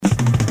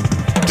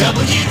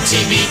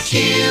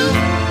WTBQ.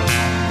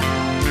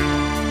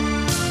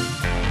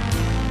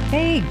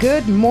 Hey,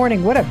 good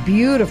morning. What a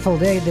beautiful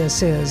day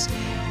this is.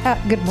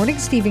 Good morning,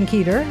 Stephen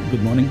Keeter.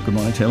 Good morning. Good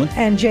morning, Taylor.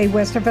 And Jay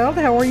Westerveld.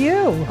 How are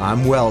you?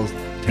 I'm well.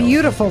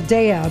 Beautiful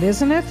day out,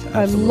 isn't it?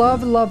 Absolutely.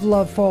 I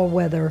love fall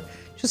weather.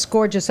 Just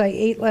gorgeous. I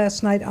ate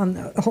last night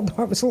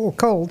although it was a little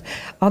cold,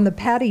 on the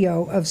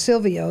patio of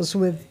Silvio's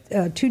with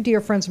two dear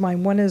friends of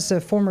mine. One is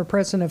a former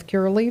president of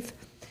Curaleaf,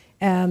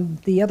 and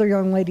the other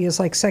young lady is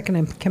like second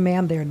in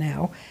command there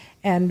now.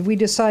 And we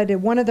decided,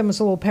 one of them was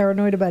a little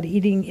paranoid about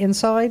eating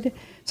inside.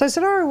 So I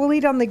said, all right, we'll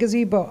eat on the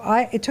gazebo.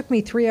 It took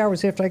me 3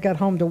 hours after I got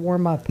home to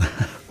warm up.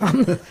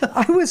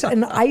 I was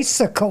an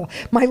icicle.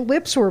 My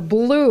lips were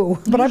blue,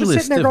 but I was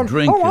sitting there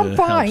going, I'm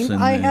fine.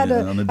 I had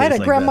a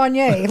Grand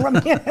Marnier.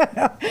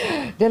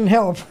 Didn't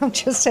help. I'm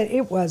just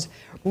saying,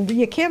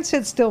 you can't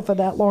sit still for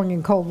that long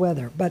in cold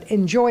weather, but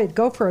enjoy it.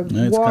 Go for a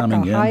walk,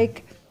 a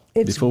hike.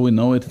 Before we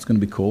know it, it's going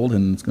to be cold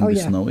and it's going to be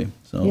snowy.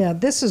 So. Yeah,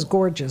 this is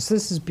gorgeous.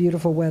 This is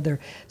beautiful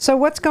weather. So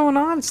what's going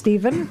on,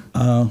 Stephen?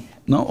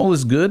 No, all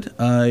is good.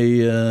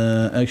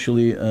 I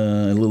actually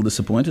a little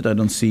disappointed. I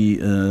don't see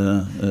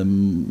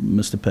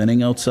Mr.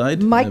 Penning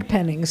outside. Mike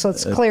Penning, so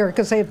it's clear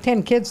because they have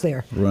 10 kids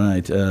there.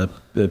 Right,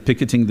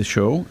 picketing the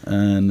show,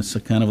 and it's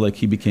kind of like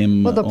he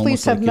became. Well, the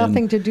police have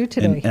nothing to do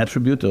today. An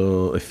attribute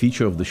or a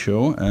feature of the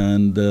show,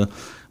 and.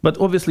 But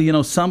obviously,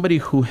 somebody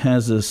who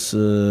has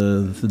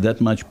that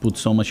much, put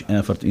so much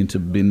effort into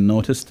being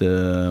noticed,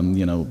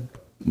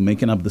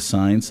 making up the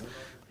signs,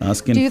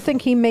 asking... Do you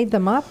think he made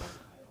them up?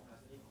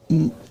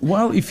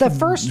 Well, if... The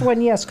first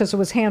one, yes, because it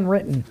was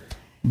handwritten.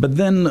 But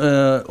then,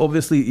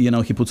 obviously,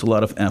 he puts a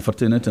lot of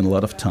effort in it and a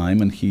lot of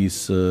time, and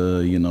he's,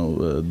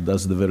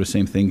 does the very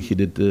same thing he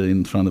did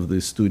in front of the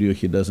studio,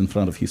 he does in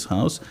front of his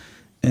house.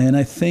 And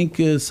I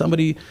think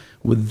somebody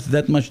with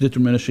that much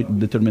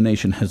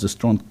determination has a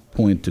strong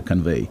point to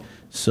convey.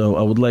 So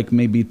I would like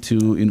maybe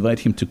to invite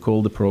him to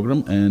call the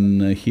program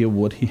and hear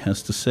what he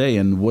has to say,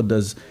 and what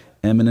does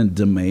eminent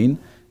domain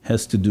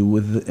has to do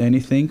with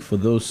anything. For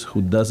those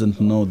who doesn't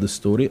know the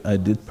story, I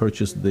did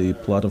purchase the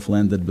plot of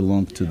land that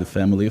belonged to the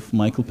family of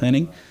Michael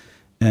Penning.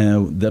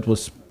 That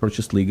was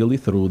purchased legally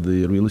through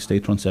the real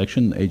estate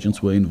transaction.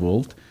 Agents were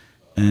involved.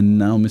 And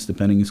now Mr.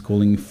 Penning is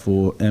calling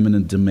for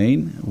eminent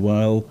domain,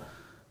 while...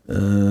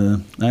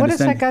 what has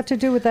that got to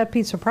do with that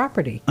piece of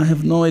property? I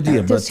have no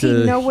idea. Does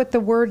he know what the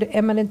word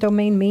eminent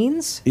domain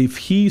means? If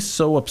he's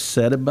so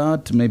upset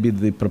about maybe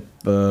the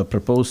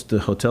proposed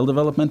hotel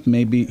development,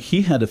 maybe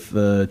he had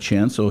a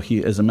chance, or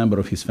he, as a member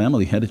of his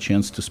family, had a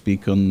chance to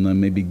speak on,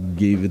 maybe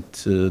gave it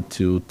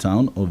to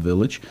town or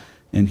village,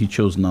 and he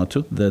chose not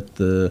to. That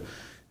the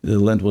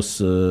land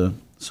was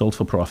sold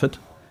for profit,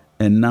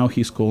 and now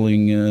he's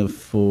calling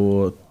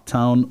for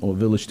town or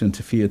village to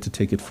interfere to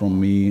take it from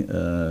me.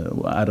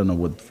 I don't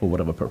know for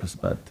whatever purpose,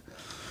 but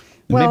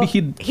maybe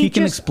he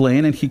can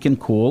explain and he can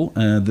call.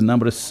 The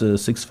number is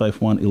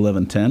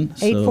 651-1110.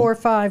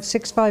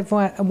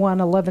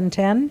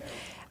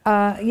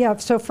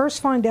 845-651-1110. So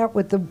first find out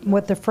what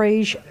the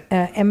phrase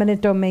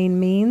eminent domain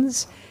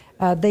means.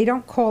 They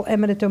don't call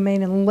eminent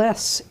domain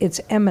unless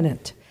it's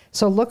eminent.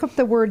 So look up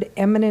the word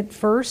eminent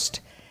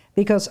first.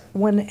 Because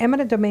when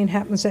eminent domain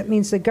happens, that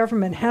means the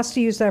government has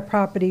to use that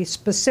property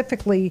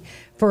specifically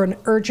for an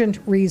urgent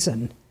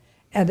reason.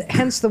 And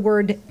hence the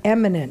word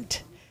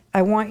eminent.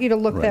 I want you to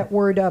look that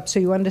word up so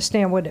you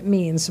understand what it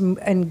means.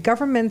 And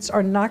governments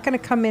are not going to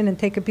come in and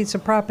take a piece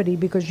of property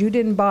because you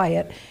didn't buy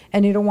it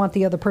and you don't want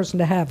the other person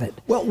to have it.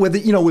 Well, with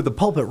the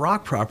Pulpit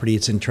Rock property,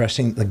 it's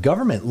interesting. The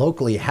government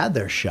locally had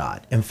their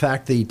shot. In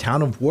fact, the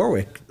town of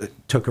Warwick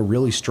took a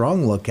really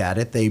strong look at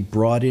it. They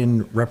brought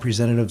in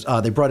representatives,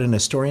 they brought in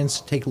historians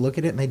to take a look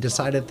at it, and they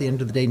decided at the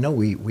end of the day, no,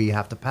 we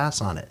have to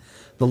pass on it.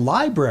 The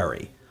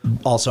library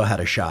also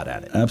had a shot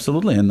at it.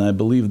 Absolutely, and I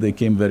believe they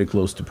came very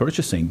close to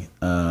purchasing,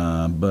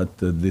 but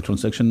the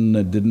transaction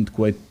didn't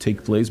quite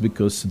take place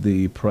because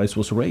the price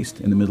was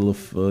raised in the middle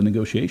of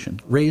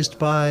negotiation. Raised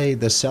by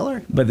the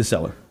seller? By the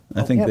seller.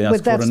 I think they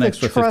asked for an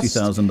extra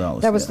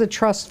 $50,000. That was the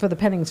trust for the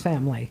Pennings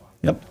family.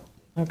 Yep.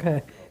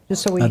 Okay.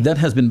 Just so we... that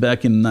has been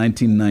back in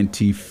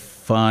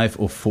 1995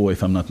 or 4,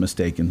 if I'm not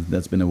mistaken.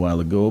 That's been a while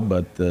ago,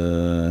 but...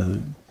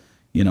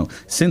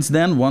 since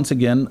then, once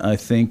again, I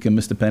think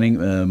Mr. Penning,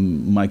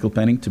 Michael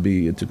Penning,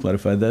 to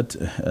clarify that,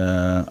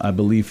 I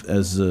believe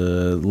as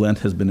land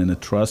has been in a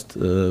trust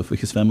for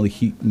his family,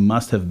 he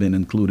must have been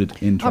included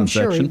in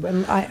transaction.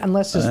 I'm sure,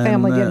 unless his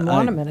family didn't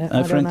want him in it.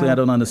 I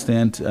don't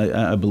understand.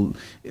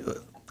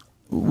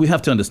 We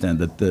have to understand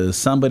that there's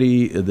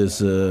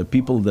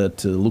people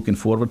that looking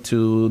forward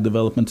to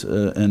development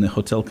and a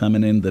hotel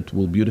coming in that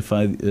will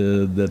beautify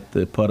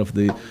that part of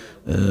the,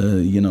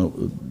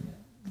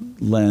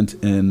 land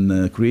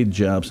and create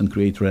jobs and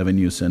create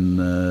revenues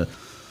and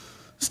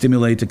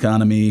stimulate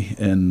economy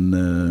and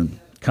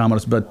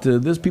commerce. But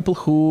there's people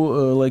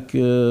who, like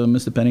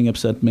Mr. Penning,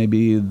 upset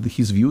maybe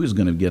his view is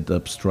going to get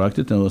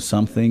obstructed or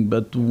something.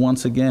 But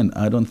once again,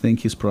 I don't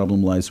think his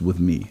problem lies with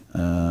me.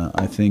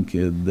 I think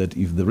that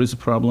if there is a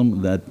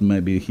problem, that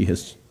maybe he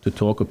has to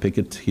talk or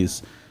picket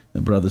his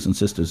brothers and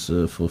sisters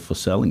for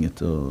selling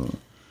it.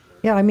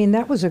 Yeah, I mean,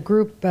 that was a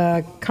group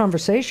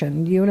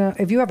conversation. You know,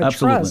 if you have a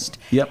Absolutely. trust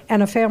Yep.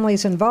 and a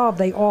family's involved,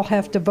 they all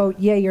have to vote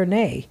yay or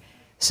nay.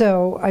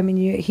 So, I mean,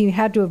 he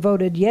had to have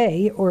voted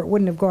yay or it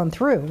wouldn't have gone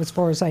through, as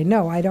far as I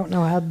know. I don't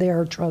know how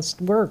their trust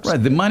works.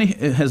 Right, the money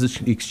has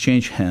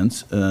exchanged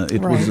hands.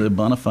 It was Right. a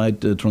bona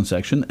fide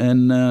transaction,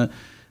 and I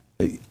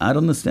don't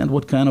understand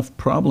what kind of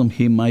problem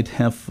he might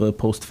have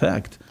post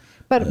fact.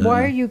 But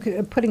why are you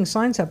putting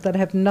signs up that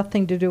have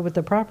nothing to do with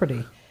the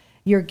property?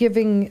 You're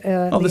giving...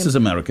 This is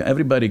America.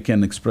 Everybody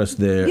can express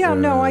their Yeah,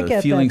 no, I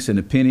get feelings that. and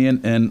opinion,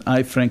 and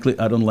frankly,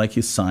 I don't like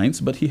his signs,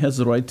 but he has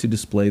the right to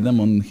display them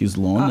on his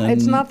lawn.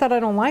 It's not that I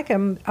don't like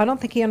him. I don't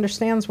think he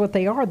understands what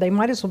they are. They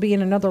might as well be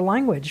in another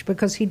language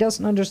because he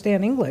doesn't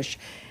understand English.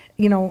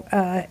 You know,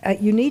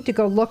 you need to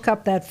go look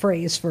up that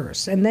phrase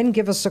first and then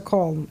give us a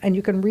call, and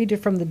you can read it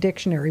from the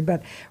dictionary.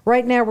 But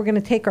right now, we're going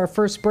to take our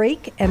first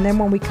break, and then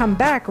when we come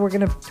back, we're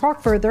going to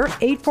talk further.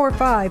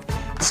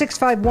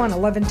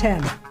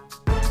 845-651-1110.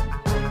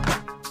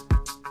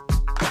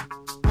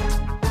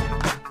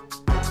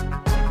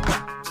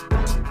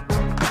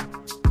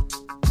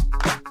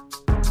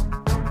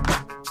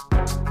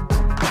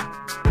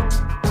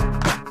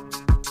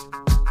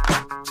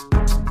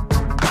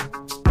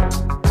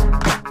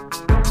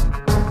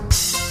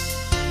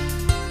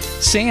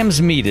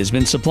 Sam's Meat has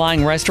been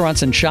supplying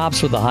restaurants and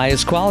shops with the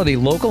highest quality,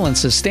 local, and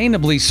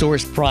sustainably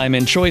sourced prime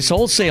and choice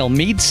wholesale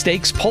meat,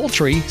 steaks,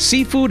 poultry,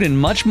 seafood, and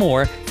much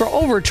more for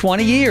over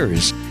 20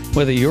 years.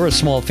 Whether you're a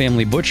small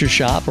family butcher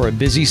shop or a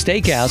busy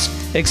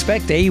steakhouse,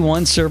 expect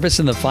A1 service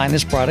and the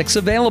finest products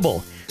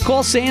available.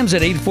 Call Sam's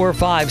at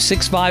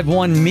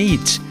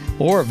 845-651-MEAT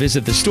or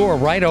visit the store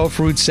right off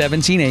Route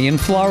 17A in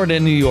Florida,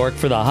 New York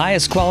for the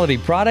highest quality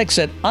products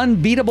at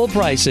unbeatable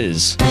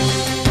prices.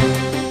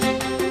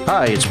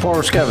 Hi, it's Paul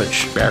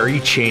Ruskevich, Barry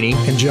Cheney,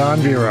 and John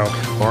Vero,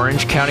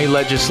 Orange County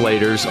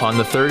legislators on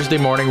the Thursday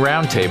morning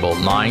roundtable,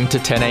 9 to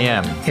 10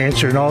 a.m.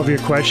 answering all of your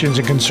questions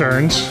and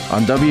concerns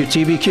on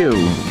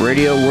WTBQ,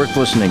 radio worth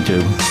listening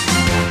to.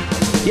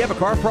 You have a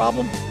car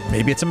problem?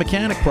 Maybe it's a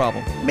mechanic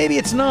problem. Maybe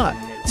it's not.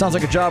 Sounds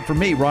like a job for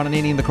me, Ron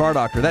Ananian, the car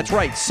doctor. That's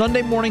right,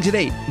 Sunday mornings at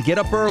 8. Get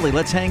up early,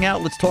 let's hang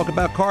out, let's talk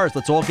about cars,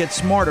 let's all get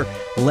smarter,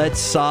 let's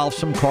solve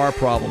some car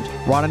problems.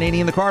 Ron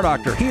Ananian, the car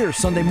doctor, here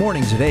Sunday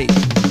mornings at 8.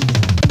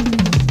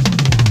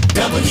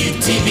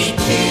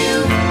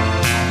 WTBQ.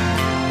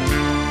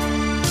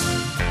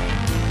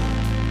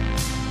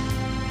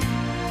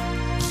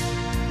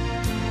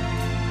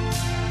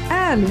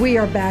 And we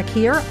are back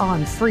here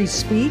on Free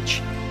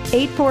Speech,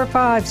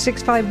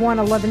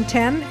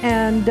 845-651-1110.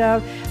 And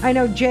I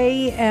know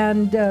Jay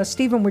and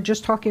Stephen were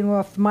just talking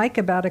off mic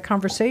about a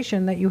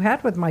conversation that you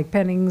had with Mike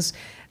Pennings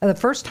the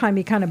first time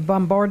he kind of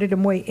bombarded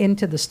him way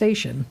into the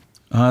station.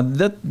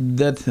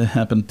 That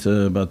happened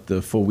about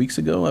 4 weeks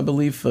ago, I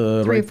believe.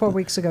 3 or 4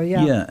 weeks ago,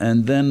 yeah. Yeah,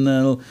 and then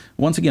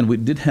once again, we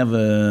did have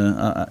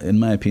in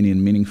my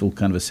opinion, meaningful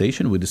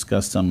conversation. We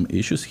discussed some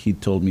issues. He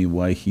told me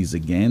why he's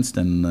against,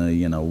 and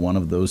one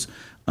of those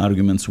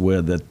arguments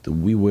were that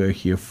we were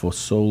here for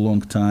so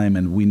long time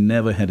and we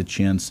never had a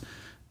chance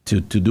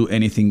to do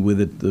anything with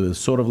it.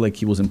 Sort of like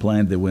he was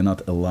implying they were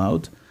not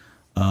allowed.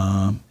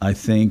 I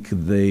think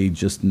they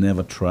just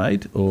never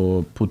tried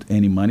or put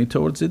any money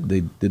towards it.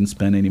 They didn't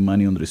spend any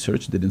money on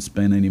research. They didn't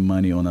spend any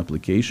money on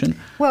application.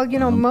 Well,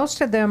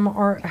 most of them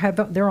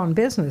have their own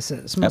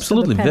businesses. Most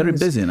absolutely, of the very Pennings,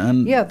 busy.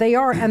 And yeah, they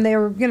are, and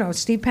they're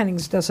Steve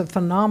Pennings does a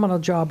phenomenal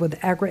job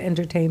with Agra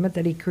Entertainment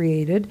that he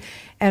created,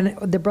 and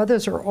the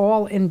brothers are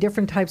all in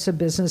different types of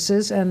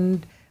businesses,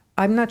 and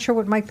I'm not sure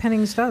what Mike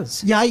Pennings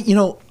does. Yeah, I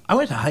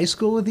went to high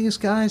school with these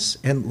guys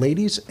and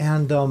ladies,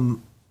 and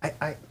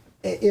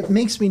it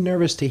makes me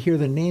nervous to hear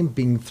the name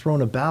being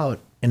thrown about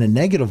in a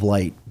negative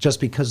light just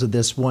because of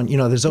this one.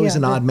 There's always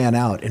an odd man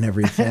out in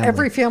every family.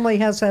 Every family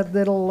has that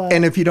little...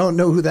 And if you don't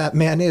know who that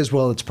man is,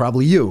 well, it's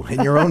probably you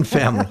in your own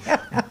family.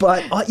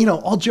 But,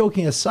 all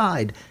joking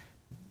aside,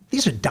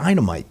 these are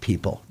dynamite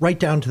people, right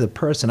down to the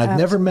person. I've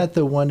never met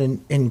the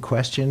one in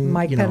question.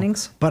 Mike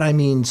Pennings. But,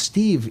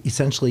 Steve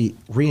essentially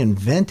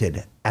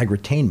reinvented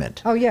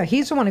agritainment. Oh, yeah.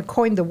 He's the one who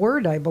coined the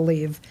word, I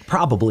believe.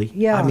 Probably.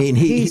 Yeah.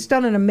 He's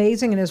done an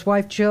amazing, and his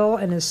wife Jill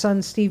and his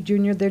son Steve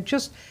Jr., they're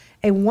just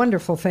a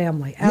wonderful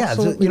family.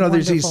 Absolutely wonderful.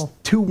 There's these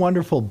two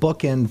wonderful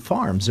bookend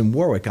farms in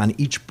Warwick on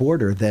each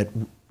border that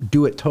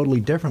do it totally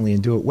differently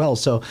and do it well.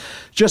 So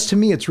just to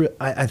me,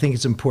 I think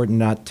it's important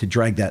not to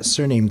drag that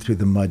surname through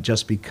the mud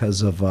just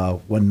because of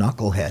one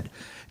knucklehead.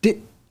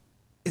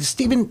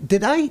 Stephen,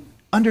 did I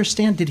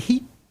understand, did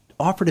he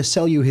offer to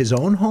sell you his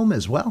own home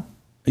as well?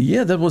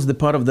 Yeah, that was the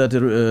part of that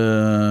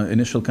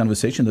initial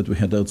conversation that we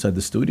had outside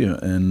the studio.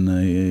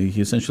 And he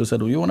essentially said,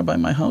 well, you want to buy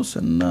my house?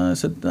 And I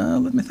said,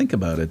 let me think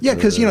about it. Yeah,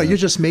 because, you're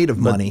just made of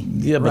money.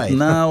 Yeah, right. But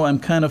now I'm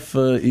kind of,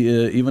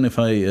 even if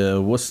I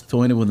was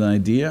toying with an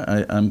idea,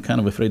 I'm kind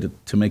of afraid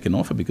to make an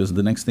offer because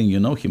the next thing you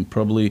know, he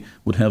probably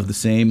would have the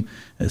same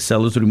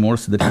seller's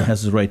remorse that he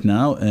has right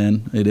now.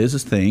 And it is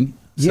his thing.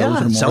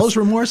 seller's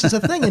remorse is a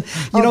thing. And,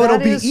 Oh, it'll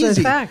that be is a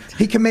easy. fact.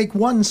 He can make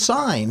one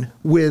sign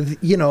with,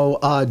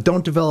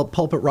 don't develop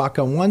Pulpit Rock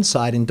on one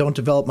side and don't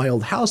develop my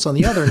old house on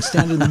the other and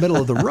stand in the middle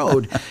of the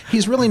road.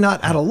 He's really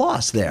not at a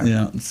loss there.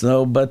 Yeah.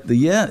 So, but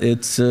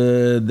it's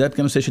that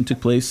conversation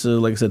took place,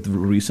 like I said,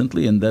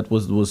 recently, and that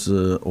was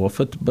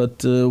offered.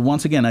 But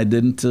once again, I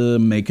didn't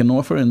make an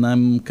offer, and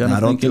I'm kind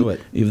of thinking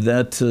if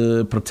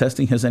that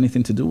protesting has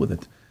anything to do with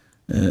it.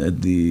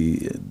 At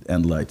the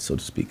end light, so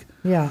to speak.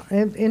 Yeah,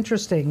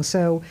 interesting.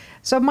 So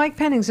Mike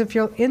Pennings, if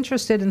you're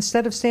interested,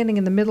 instead of standing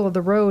in the middle of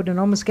the road and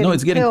almost getting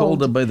it's getting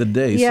colder by the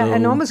day. Yeah, so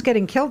and almost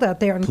getting killed out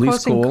there and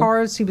crossing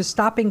cars. He was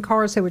stopping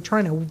cars. They were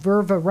trying to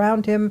verve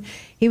around him.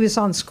 He was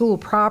on school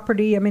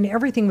property. I mean,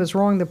 everything was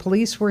wrong. The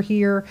police were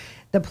here.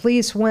 The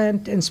police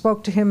went and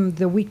spoke to him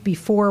the week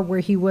before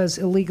where he was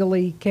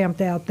illegally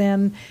camped out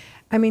then.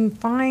 I mean,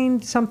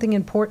 find something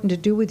important to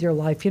do with your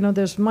life.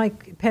 There's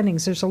Mike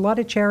Pennings. There's a lot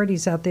of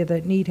charities out there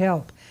that need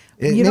help.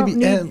 You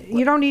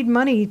don't need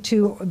money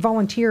to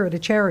volunteer at a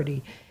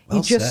charity.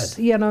 Well just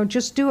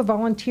do a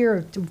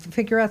volunteer to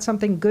figure out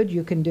something good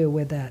you can do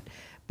with that.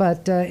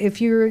 But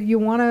if you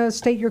want to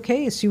state your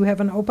case, you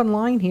have an open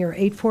line here,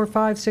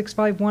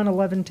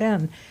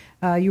 845-651-1110.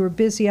 You were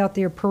busy out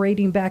there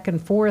parading back and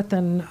forth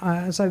and,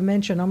 as I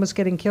mentioned, almost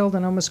getting killed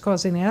and almost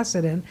causing an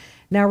accident.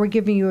 Now we're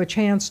giving you a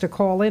chance to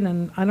call in,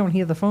 and I don't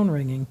hear the phone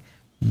ringing.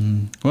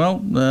 Well,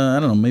 I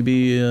don't know.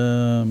 Maybe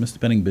Mr.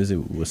 Penning busy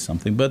with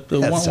something. But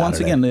once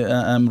again,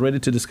 I'm ready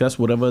to discuss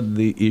whatever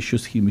the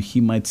issues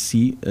he might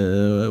see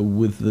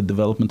with the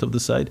development of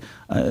the site.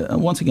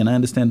 Once again, I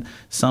understand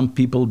some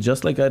people,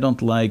 just like I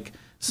don't like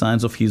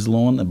signs of his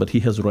lawn, but he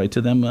has a right to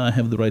them. I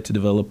have the right to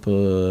develop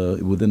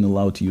within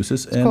allowed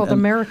uses. It's called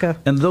America.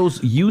 And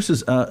those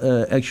uses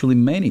are actually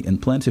many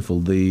and plentiful.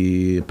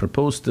 The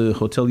proposed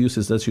hotel use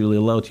is actually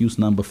allowed use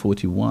number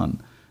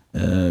 41.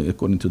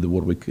 According to the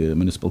Warwick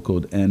Municipal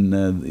Code.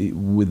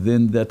 And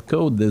within that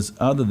code, there's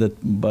other that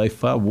by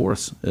far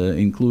worse,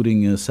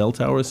 including cell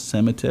towers,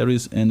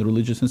 cemeteries, and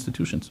religious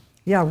institutions.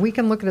 Yeah, we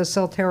can look at a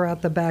cell tower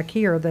out the back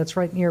here that's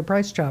right near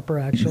Price Chopper,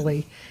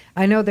 actually.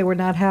 I know they were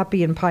not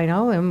happy in Pine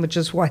Island, which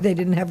is why they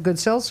didn't have good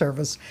cell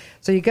service.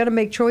 So you got to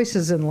make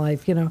choices in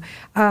life,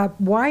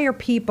 Why are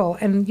people,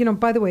 and,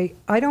 by the way,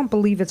 I don't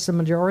believe it's the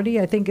majority.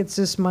 I think it's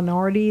this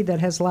minority that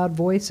has loud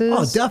voices.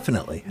 Oh,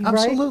 definitely. Right?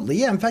 Absolutely.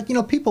 Yeah, in fact,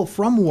 people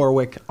from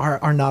Warwick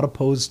are not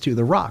opposed to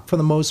the Rock for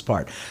the most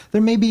part.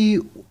 There may be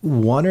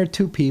one or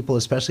two people,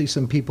 especially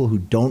some people who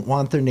don't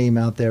want their name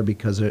out there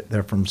because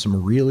they're from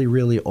some really,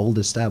 really old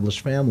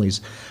established families.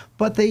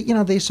 But they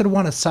sort of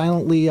want to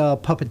silently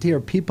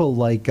puppeteer people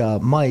like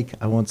Mike,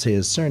 I won't say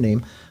his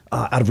surname,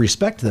 out of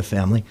respect to the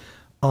family.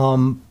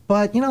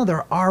 But,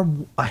 there are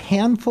a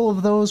handful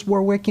of those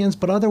Warwickians,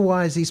 but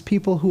otherwise these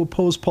people who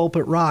oppose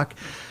Pulpit Rock,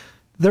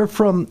 they're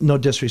from, no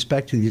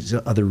disrespect to these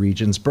other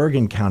regions,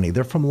 Bergen County.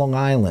 They're from Long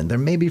Island. They're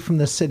maybe from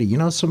the city.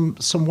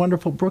 Some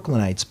wonderful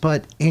Brooklynites.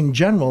 But in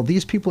general,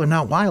 these people are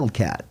not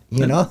Wildcat.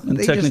 And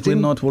technically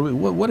not.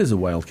 What is a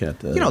Wildcat?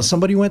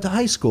 Somebody who went to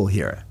high school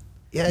here.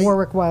 Yeah,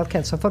 Warwick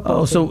Wildcats, a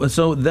football team.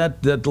 So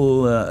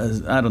that'll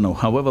I don't know.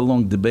 However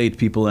long debate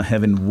people are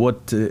having,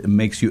 what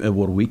makes you a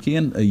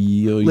Warwickian?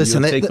 Your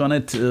take on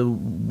it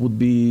would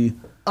be.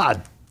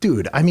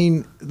 Dude, I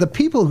mean, the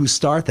people who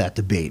start that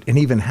debate and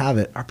even have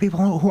it are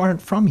people who aren't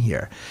from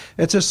here.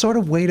 It's a sort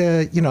of way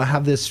to,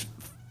 have this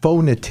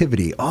faux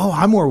nativity. Oh,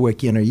 I'm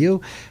Warwickian, are you?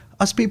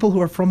 Us people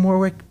who are from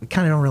Warwick, we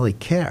kind of don't really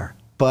care.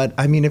 But,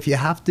 I mean, if you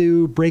have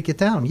to break it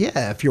down,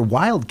 if you're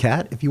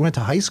Wildcat, if you went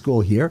to high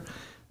school here,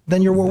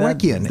 then you're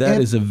Warwickian.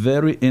 That is a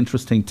very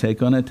interesting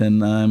take on it,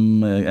 and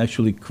I'm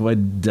actually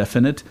quite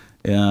definite.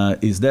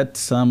 Is that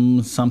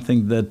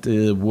something that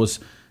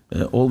was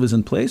always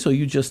in place, or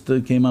you just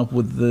came up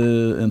with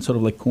and sort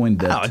of like coined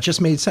that? No, it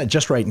just made sense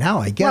just right now,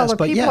 I guess. Well, if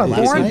but people are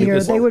born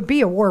here, they would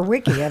be a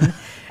Warwickian.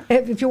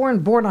 If you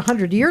weren't born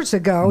 100 years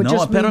ago,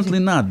 no, apparently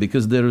not,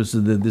 because there's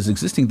this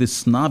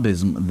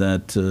snobism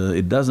that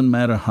it doesn't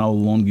matter how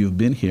long you've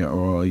been here,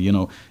 or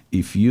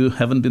if you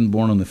haven't been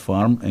born on a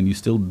farm and you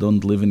still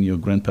don't live in your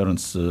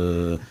grandparents'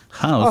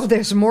 house. Oh,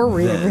 there's more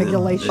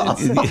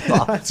regulations.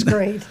 That's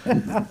great.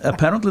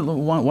 Apparently,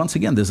 once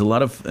again, there's a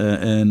lot of,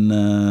 and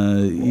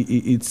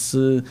it's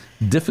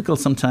difficult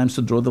sometimes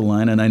to draw the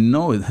line. And I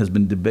know it has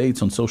been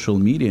debates on social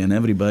media and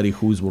everybody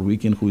who is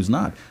Warwickian, who is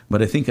not.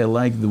 But I think I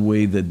like the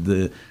way that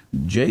the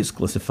Jay's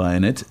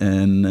classifying it,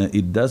 and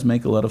it does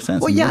make a lot of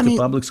sense. Well, you went to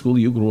public school,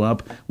 you grew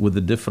up with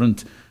the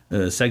different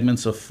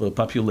segments of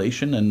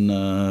population,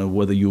 and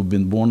whether you've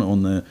been born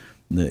on the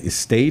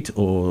estate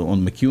or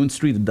on McEwen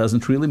Street, it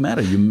doesn't really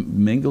matter. You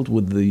mingled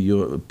with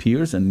your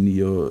peers and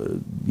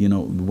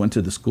went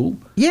to the school.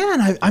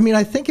 Yeah, and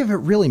I think if it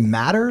really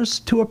matters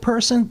to a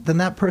person, then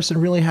that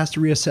person really has to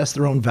reassess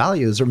their own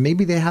values, or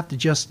maybe they have to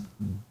just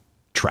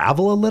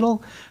travel a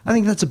little. I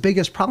think that's the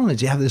biggest problem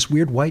is you have this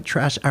weird white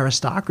trash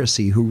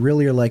aristocracy who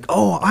really are like,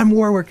 oh, I'm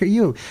Warwick, are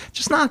you?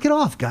 Just knock it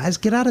off, guys.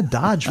 Get out of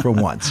Dodge for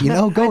once.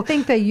 Go. I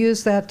think they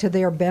use that to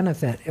their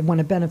benefit when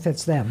it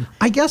benefits them.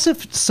 I guess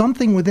if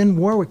something within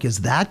Warwick is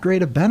that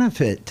great a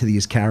benefit to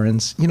these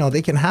Karens,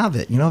 they can have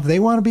it. If they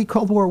want to be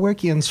called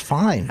Warwickians,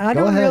 fine.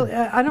 Go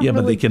ahead.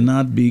 But they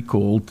cannot be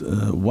called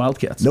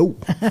Wildcats. No.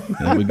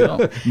 There we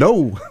go.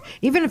 No.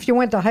 Even if you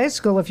went to high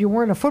school, if you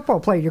weren't a football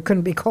player, you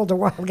couldn't be called a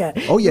Wildcat.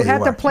 Oh yeah, you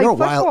had to play You're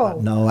football.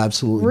 No,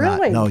 absolutely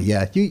really? not. No,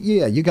 yeah,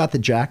 you got the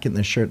jacket and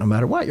the shirt no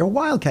matter what. You're a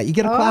Wildcat. You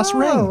get a class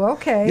ring. Oh,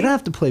 okay. You don't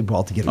have to play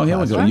ball to get a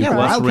class ring. Your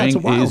class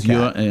ring Wildcat's is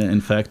your,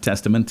 in fact,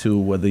 testament to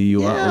whether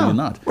you are or you're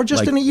not. Or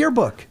just in a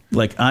yearbook.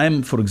 Like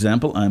for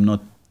example, I'm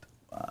not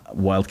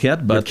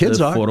Wildcat, but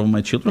kids are. 4 of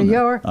my children You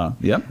are?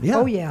 Yeah.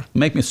 Oh, yeah.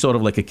 Make me sort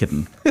of like a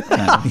kitten.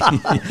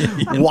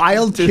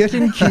 Wild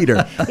kitten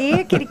Keeter.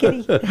 Here, kitty,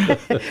 kitty.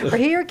 Or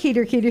here,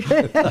 Keeter, Keeter.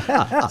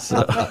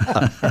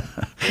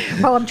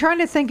 Well, I'm trying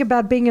to think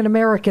about being an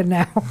American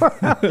now.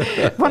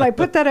 When I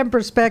put that in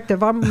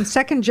perspective, I'm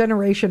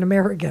second-generation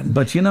American.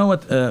 But you know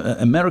what?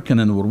 American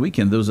and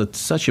Warwickian, those are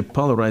such a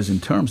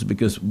polarizing terms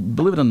because,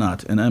 believe it or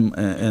not,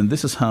 and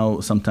this is how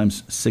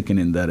sometimes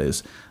sickening that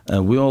is.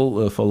 We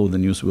all follow the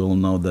news. We all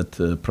know that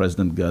the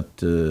president got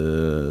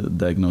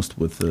diagnosed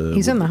with...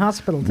 He's in the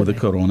hospital today. With the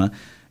corona.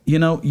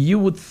 You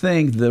would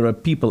think there are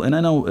people, and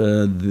I know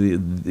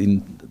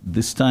in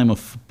this time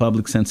of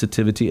public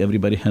sensitivity,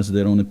 everybody has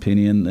their own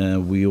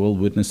opinion. We all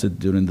witnessed it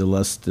during the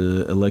last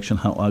election,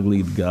 how ugly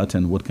it got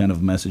and what kind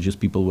of messages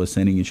people were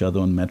sending each other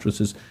on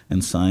mattresses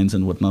and signs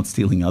and whatnot,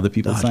 stealing other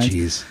people's signs.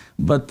 Geez.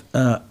 But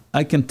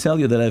I can tell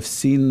you that I've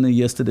seen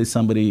yesterday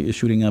somebody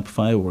shooting up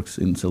fireworks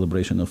in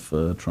celebration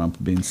of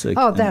Trump being sick.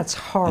 Oh, that's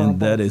horrible. And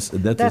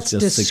that's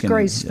just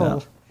disgraceful. Sickening.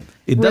 Yeah.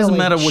 It doesn't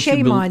matter what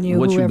you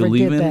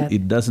believe in.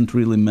 It doesn't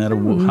really matter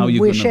how you're going to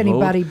vote. Wish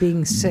anybody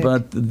being sick.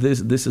 But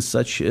this is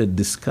such a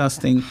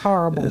disgusting,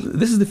 horrible.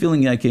 This is the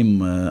feeling I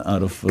came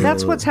out of.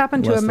 That's what's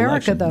happened to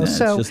America, election. though.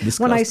 Yeah,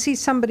 so when I see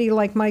somebody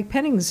like Mike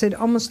Pennings, it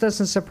almost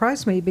doesn't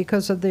surprise me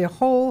because of the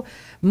whole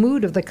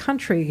mood of the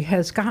country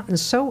has gotten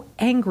so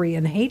angry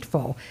and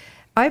hateful.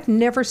 I've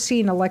never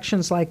seen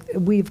elections like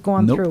we've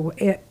gone through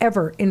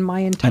ever in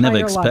my entire life. I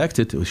never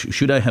expected.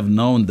 Should I have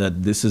known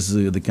that this is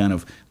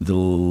the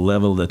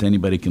level that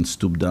anybody can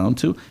stoop down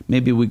to?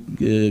 Maybe we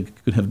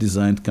could have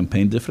designed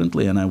campaign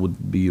differently, and I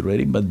would be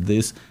ready. But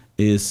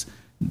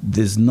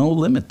there's no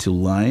limit to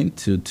lying,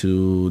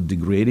 to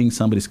degrading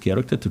somebody's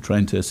character, to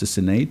trying to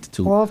assassinate.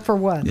 All for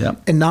what? Yeah.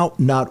 And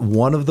not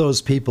one of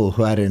those people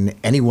who had an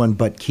anyone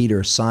but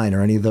Keeter sign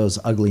or any of those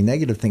ugly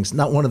negative things,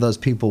 not one of those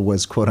people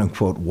was quote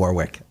unquote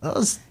Warwick.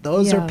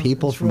 Those are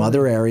people from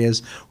other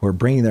areas who are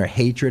bringing their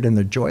hatred and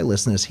their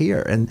joylessness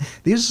here. And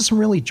these are some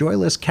really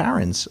joyless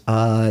Karens,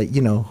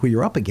 who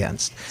you're up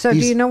against. So do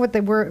you know what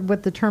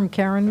the term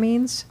Karen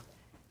means?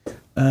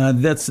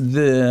 That's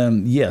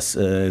yes.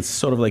 It's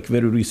sort of like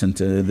very recent.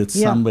 That's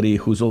somebody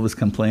who's always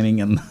complaining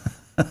and.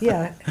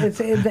 Yeah,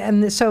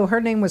 and so her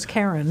name was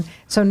Karen.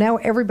 So now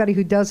everybody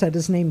who does that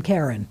is named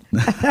Karen.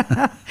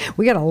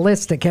 We got a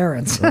list of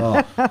Karens.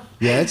 Yeah,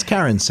 it's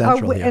Karen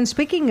Central here. And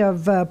speaking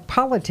of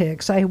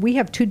politics, we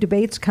have 2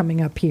 debates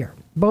coming up here,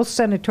 both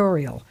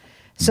senatorial.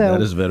 So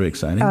that is very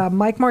exciting.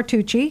 Mike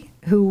Martucci,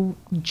 who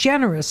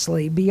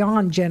generously,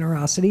 beyond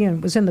generosity, and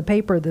it was in the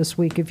paper this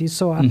week if you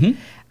saw, gave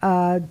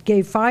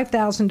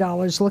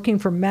 $5,000 looking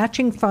for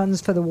matching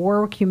funds for the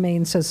Warwick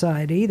Humane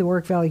Society, the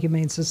Warwick Valley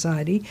Humane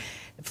Society,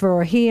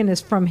 from he and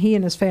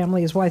his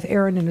family. His wife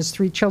Erin and his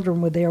 3 children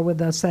were there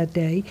with us that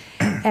day,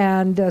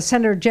 and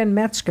Senator Jen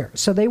Metzger.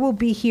 So they will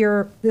be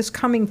here this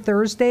coming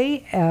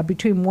Thursday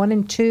between 1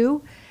 and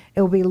 2.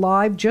 It will be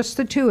live, just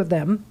the 2 of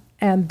them.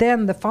 And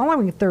then the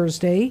following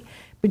Thursday,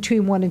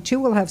 between 1 and 2,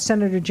 we'll have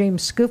Senator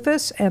James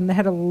Skoufis and the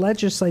head of the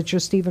legislature,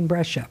 Stephen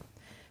Brescia.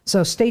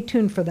 So stay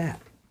tuned for that.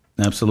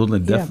 Absolutely.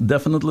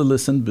 Definitely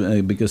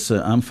listen because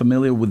I'm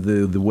familiar with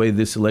the way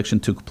this election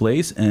took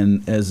place.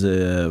 And as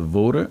a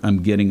voter,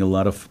 I'm getting a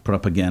lot of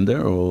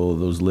propaganda or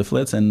those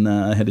leaflets. And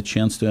I had a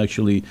chance to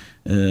actually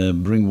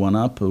bring one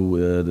up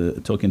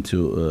talking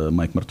to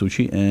Mike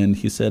Martucci. And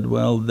he said,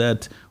 well,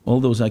 that all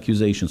those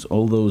accusations,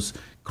 all those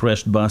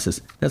crashed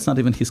buses, that's not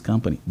even his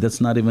company.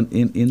 That's not even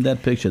in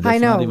that picture. That's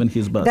not even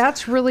his bus.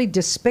 That's really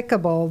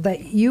despicable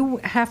that you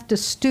have to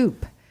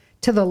stoop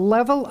to the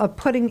level of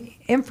putting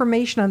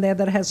information on there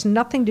that has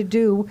nothing to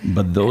do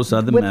but those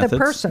are the with methods, the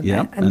person.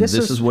 Yeah, and this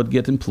is what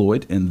get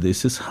employed, and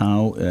this is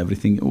how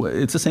everything.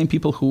 It's the same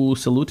people who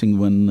saluting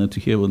when to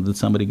hear that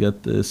somebody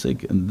got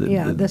sick. And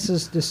this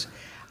is this.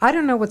 I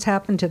don't know what's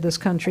happened to this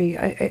country.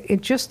 It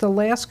just the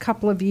last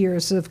couple of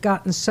years have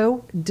gotten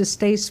so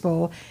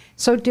distasteful,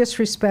 so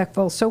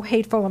disrespectful, so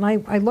hateful, and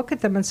I look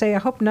at them and say, I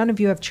hope none of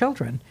you have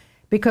children.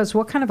 Because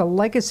what kind of a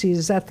legacy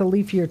is that to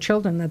leave for your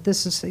children?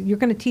 That you're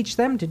going to teach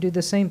them to do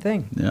the same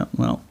thing. Yeah,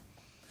 well,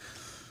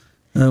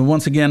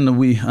 once again,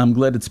 I'm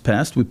glad it's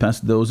passed. We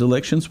passed those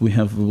elections.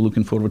 We're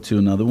looking forward to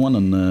another one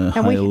on a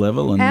higher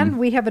level. And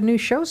we have a new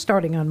show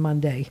starting on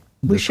Monday.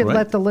 We should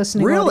let the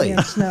listening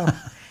audience know.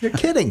 You're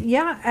kidding.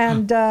 Yeah,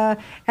 and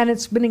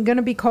it's been going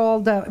to be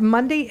called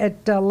Monday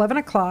at 11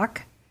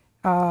 o'clock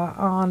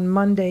on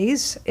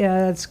Mondays.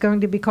 It's going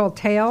to be called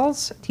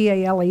Tales,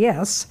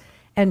 Tales,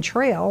 and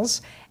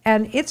Trails.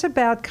 And it's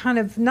about kind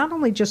of not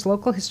only just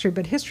local history,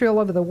 but history all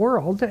over the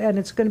world. And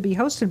it's going to be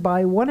hosted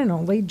by one and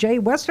only Jay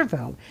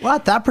Westerfeld.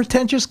 What, that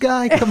pretentious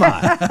guy? Come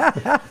on.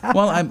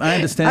 Well, I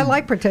understand. I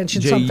like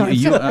pretension Jay,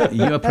 sometimes. you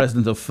are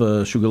president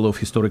of Sugarloaf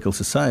Historical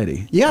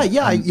Society. Yeah.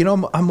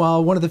 I'm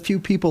one of the few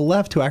people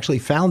left who actually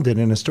founded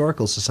an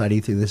historical society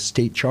through the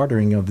state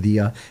chartering of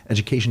the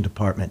education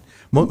department.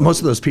 Most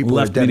of those people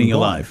left are dead meaning and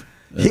gone. alive.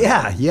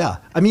 Yeah.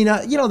 I mean,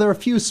 there are a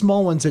few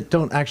small ones that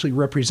don't actually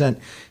represent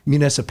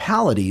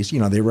municipalities.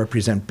 They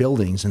represent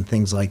buildings and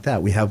things like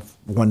that. We have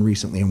one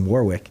recently in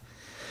Warwick.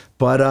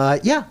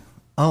 But,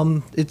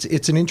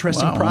 it's an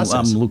interesting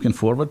process. I'm looking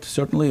forward,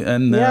 certainly.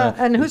 And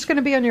and who's going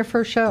to be on your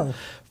first show?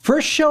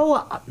 First show,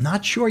 I'm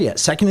not sure yet.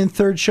 Second and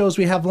third shows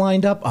we have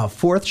lined up.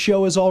 Fourth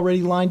show is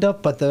already lined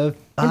up. But the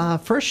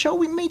first show,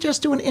 we may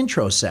just do an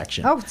intro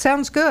section. Oh,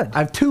 sounds good. I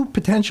have two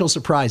potential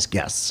surprise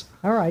guests.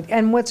 All right.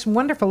 And what's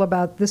wonderful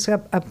about this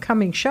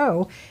upcoming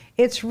show,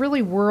 it's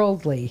really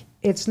worldly.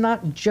 It's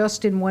not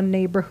just in one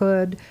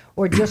neighborhood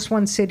or just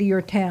one city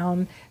or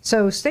town.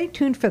 So stay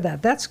tuned for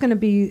that. That's going to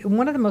be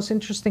one of the most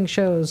interesting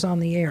shows on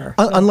the air.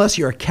 Unless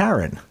you're a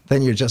Karen,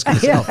 then you're just going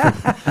to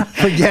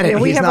forget it.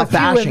 He's not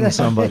bashing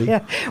somebody.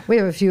 Yeah, we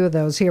have a few of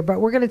those here.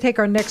 But we're going to take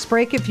our next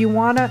break. If you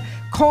want to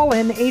call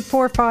in,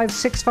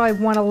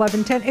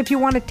 845-651-1110. If you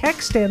want to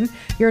text in,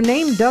 your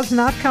name does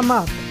not come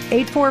up.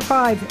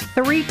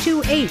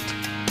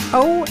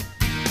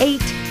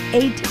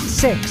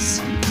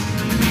 845-328-0886.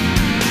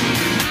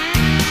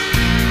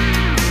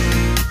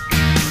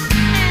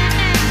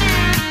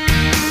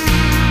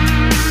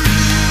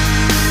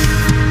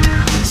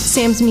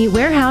 Sam's Meat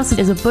Warehouse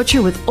is a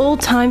butcher with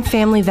old-time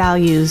family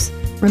values.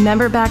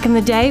 Remember back in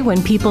the day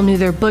when people knew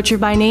their butcher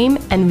by name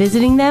and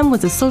visiting them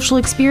was a social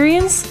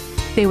experience?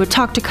 They would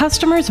talk to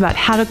customers about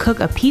how to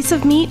cook a piece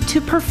of meat to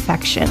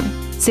perfection.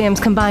 Sam's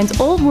combines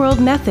old-world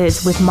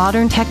methods with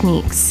modern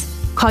techniques.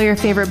 Call your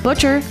favorite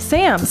butcher,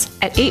 Sam's,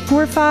 at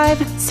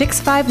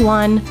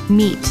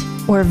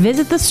 845-651-MEAT, or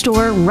visit the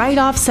store right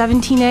off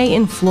 17A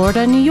in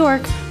Florida, New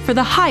York, for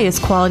the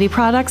highest quality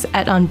products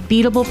at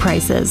unbeatable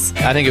prices.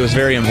 I think it was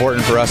very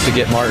important for us to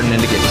get Martin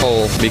and to get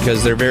Cole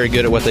because they're very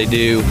good at what they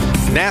do.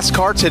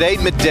 NASCAR Today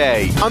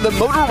midday on the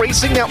Motor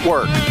Racing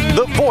Network,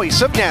 the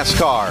voice of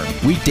NASCAR.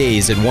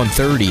 Weekdays at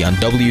 1:30 on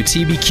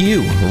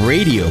WTBQ,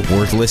 radio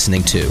worth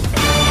listening to.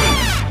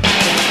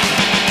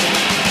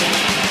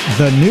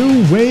 The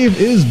new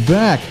wave is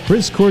back.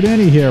 Chris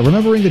Cordani here,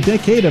 remembering the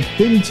decade of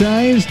thin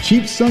ties,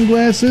 cheap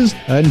sunglasses,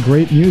 and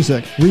great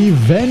music.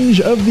 Revenge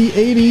of the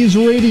 80s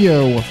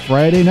radio,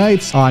 Friday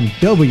nights on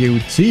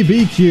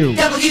WTBQ.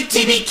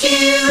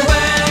 WTBQ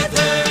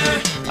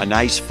weather. A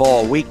nice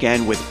fall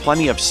weekend with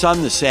plenty of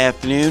sun this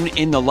afternoon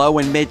in the low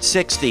and mid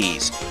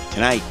 60s.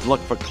 Tonight,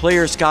 look for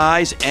clear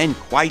skies and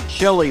quite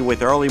chilly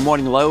with early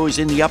morning lows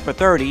in the upper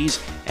 30s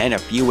and a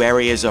few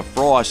areas of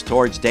frost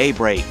towards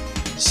daybreak.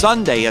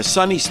 Sunday, a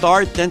sunny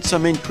start, then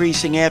some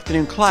increasing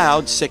afternoon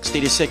clouds,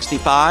 60 to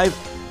 65.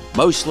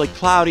 Mostly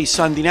cloudy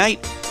Sunday night,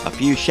 a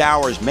few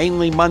showers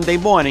mainly Monday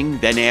morning,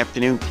 then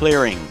afternoon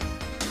clearing.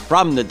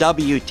 From the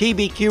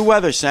WTBQ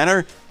Weather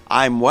Center,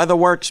 I'm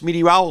WeatherWorks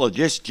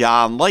meteorologist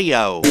John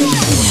Leo.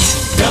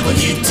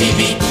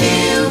 WTBQ.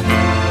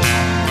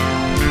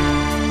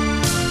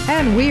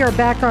 And we are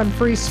back on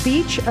free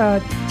speech.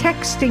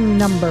 Texting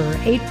number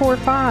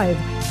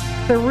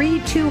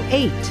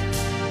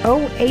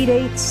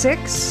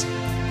 845-328-0886.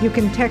 You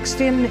can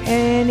text in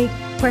any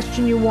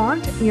question you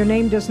want. Your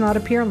name does not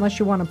appear unless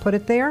you want to put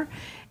it there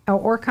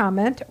or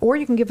comment. Or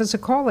you can give us a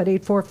call at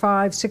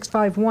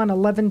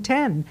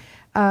 845-651-1110.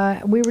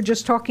 We were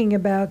just talking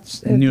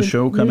about new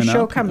show coming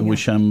up,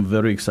 which I'm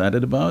very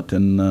excited about,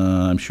 and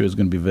I'm sure it's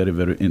going to be very,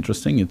 very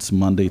interesting. It's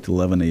Monday at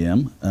 11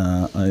 a.m.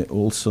 I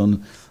also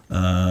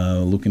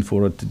looking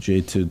forward to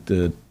Jay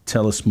to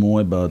tell us more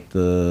about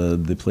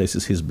the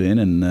places he's been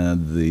and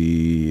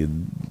the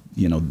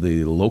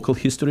local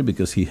history,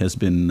 because he has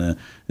been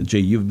Jay,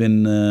 you've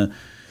been.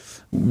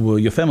 Well,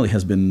 your family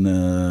has been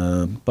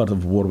part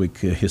of Warwick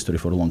history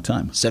for a long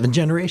time. 7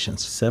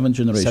 generations. 7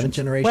 generations. 7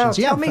 generations. Well,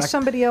 yeah, tell me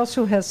somebody else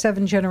who has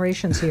 7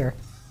 generations here.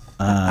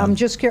 I'm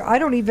just curious. I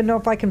don't even know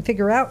if I can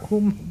figure out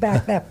who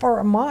back that far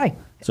am I.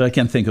 So I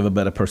can't think of a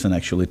better person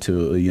actually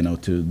to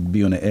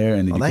be on the air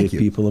and educate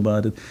people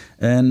about it.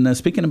 And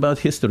speaking about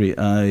history,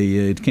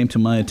 it came to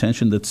my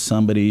attention that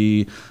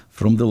somebody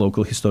from the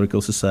local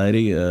historical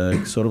society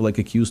sort of like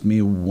accused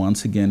me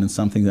once again in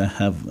something that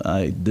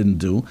I didn't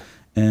do.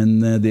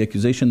 And the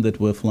accusation that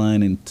were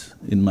flying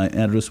in my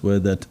address were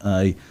that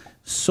I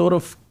sort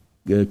of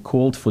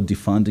called for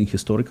defunding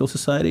historical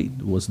society.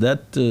 Was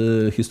that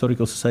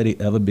historical society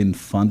ever been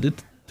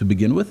funded to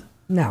begin with?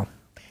 No.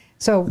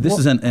 So this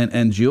is an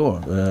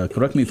NGO.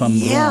 Correct me if I'm wrong.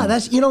 Yeah,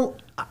 that's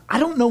I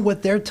don't know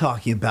what they're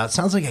talking about.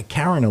 Sounds like a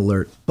Karen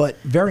alert. But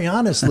very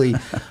honestly,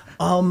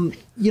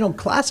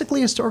 classically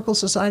historical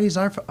societies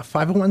are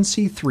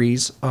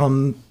 501c3s.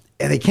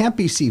 they can't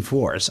be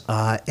C4s.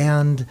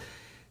 And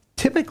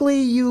typically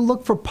you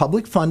look for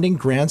public funding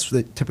grants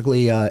that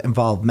typically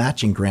involve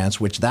matching grants,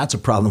 which that's a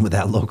problem with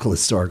that local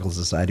historical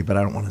society, but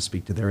I don't want to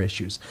speak to their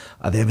issues.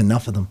 They have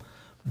enough of them.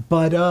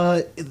 But,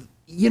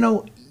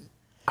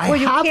 I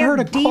have heard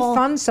a call.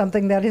 Defund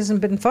something that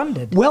hasn't been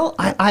funded. Well,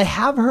 I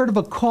have heard of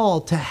a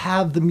call to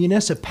have the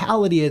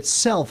municipality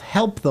itself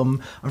help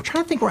them. I'm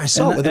trying to think where I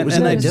saw it. Whether it was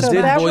in I the just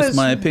dispatch. did voice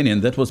my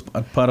opinion. That was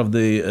part of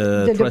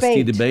the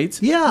trustee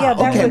debates. Yeah,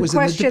 that okay. was a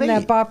question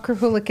that Bob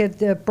Krahulik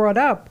had brought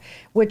up,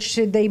 which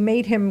they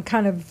made him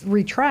kind of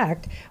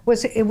retract.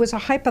 It was a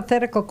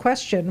hypothetical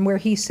question where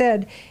he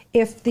said,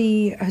 if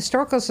the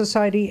Historical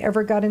Society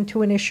ever got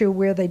into an issue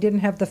where they didn't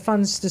have the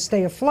funds to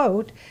stay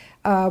afloat,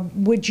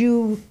 would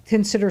you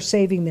consider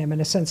saving them, in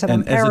a sense? And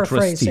I'm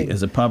paraphrasing.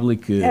 As a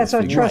public as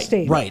a figure.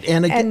 trustee, right?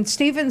 And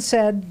Stephen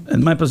said,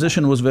 and my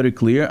position was very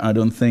clear. I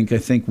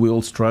think we're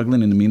all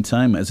struggling in the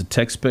meantime. As a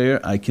taxpayer,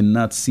 I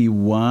cannot see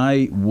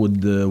why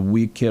would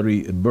we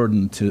carry a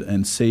burden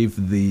and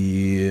save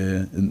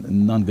the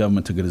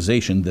non-government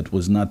organization that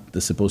was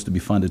not supposed to be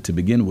funded to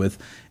begin with,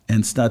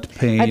 and start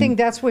paying. I think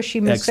that's where she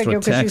mistaken,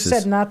 because you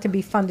said not to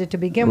be funded to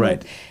begin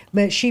with,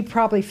 but she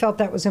probably felt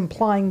that was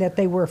implying that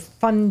they were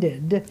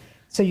funded.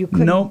 So you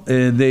couldn't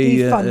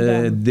defund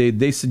them.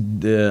 They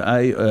said,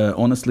 I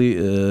honestly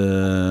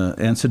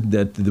answered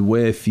that the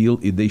way I feel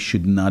they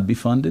should not be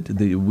funded.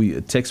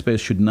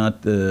 Taxpayers should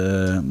not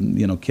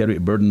carry a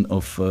burden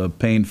of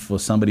paying for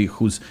somebody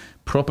whose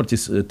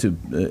properties to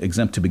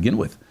exempt to begin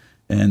with.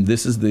 And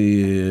this is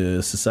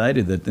the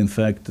society that in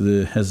fact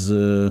has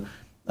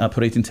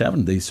operating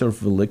tavern. They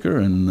serve liquor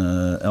and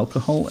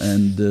alcohol,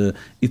 and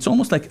it's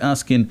almost like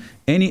asking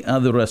any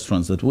other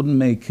restaurants that wouldn't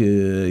make,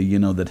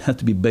 that have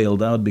to be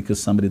bailed out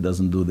because somebody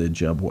doesn't do their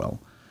job well.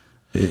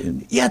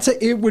 Yeah,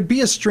 it would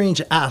be a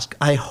strange ask.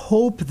 I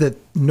hope that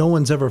no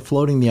one's ever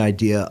floating the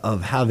idea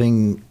of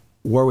having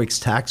Warwick's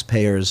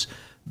taxpayers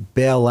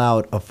bail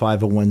out a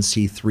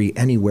 501c3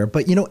 anywhere.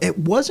 But, it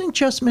wasn't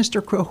just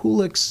Mr.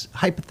 Krahulik's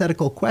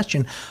hypothetical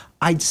question.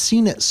 I'd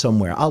seen it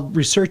somewhere. I'll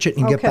research it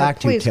and get back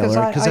to you,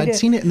 Taylor, because I'd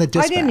seen it in the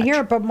dispatch. I didn't hear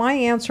it, but my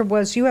answer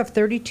was, you have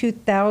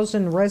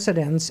 32,000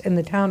 residents in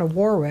the town of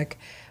Warwick.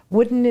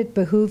 Wouldn't it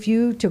behoove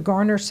you to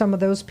garner some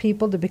of those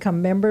people to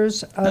become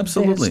members of the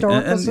Historical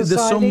Society?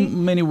 There's so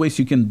many ways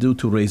you can do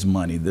to raise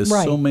money. There's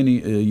so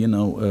many,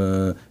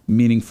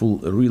 meaningful,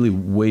 really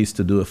ways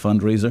to do a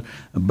fundraiser.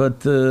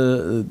 But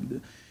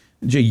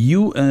Jay,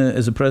 you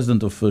as a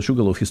president of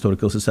Sugarloaf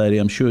Historical Society,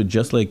 I'm sure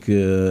just like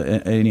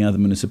any other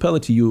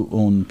municipality, you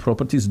own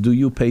properties. Do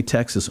you pay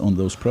taxes on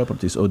those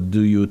properties, or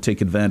do you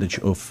take advantage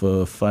of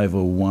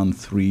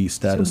 501(c)(3)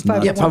 status?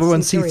 Yeah,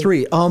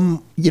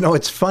 501c3.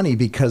 It's funny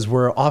because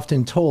we're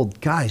often told,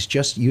 guys,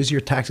 just use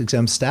your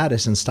tax-exempt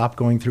status and stop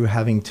going through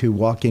having to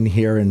walk in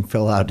here and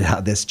fill out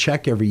this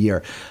check every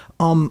year.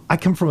 I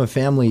come from a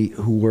family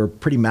who were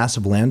pretty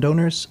massive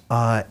landowners,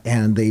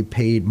 and they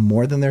paid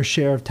more than their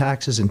share of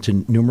taxes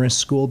into numerous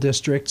school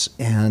districts.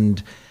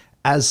 And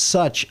as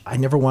such, I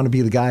never want to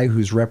be the guy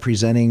who's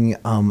representing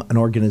an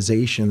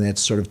organization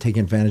that's sort of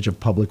taking advantage of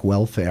public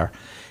welfare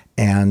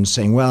and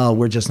saying, well,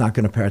 we're just not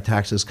going to pay our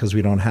taxes because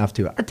we don't have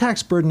to. Our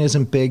tax burden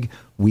isn't big.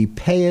 We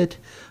pay it.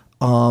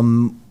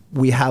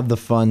 We have the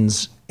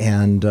funds,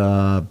 and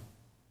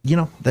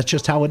that's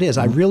just how it is.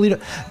 I really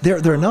don't. There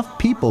are enough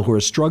people who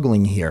are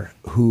struggling here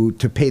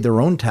to pay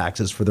their own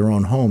taxes for their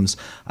own homes.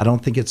 I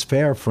don't think it's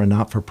fair for a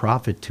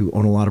not-for-profit to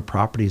own a lot of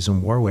properties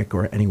in Warwick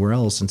or anywhere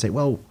else and say,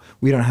 well,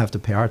 we don't have to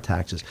pay our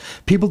taxes.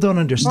 People don't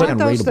understand Aren't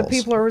those ratables. the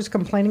people who are always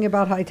complaining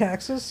about high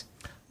taxes?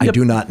 I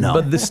do not know.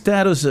 But the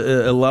status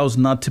allows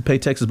not to pay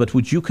taxes. But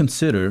would you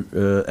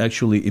consider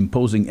actually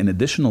imposing an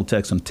additional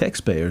tax on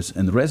taxpayers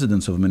and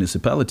residents of a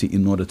municipality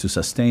in order to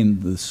sustain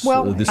this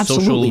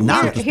social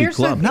not. Here's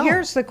club?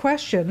 Here's the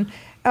question.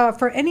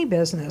 For any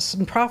business,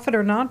 profit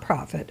or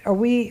nonprofit,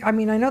 I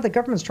know the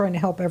government's trying to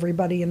help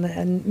everybody in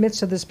the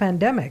midst of this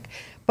pandemic,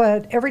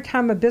 but every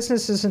time a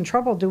business is in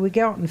trouble, do we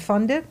go out and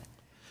fund it?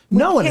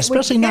 No, and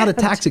especially not a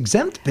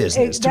tax-exempt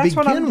business to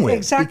begin with.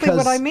 Exactly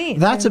what I mean.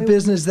 That's a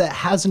business that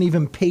hasn't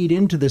even paid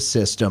into the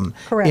system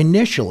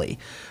initially.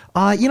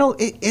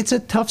 It's a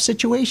tough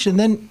situation.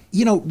 Then,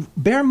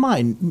 bear in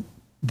mind,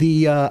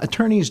 the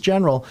attorneys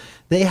general,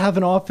 they have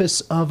an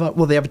office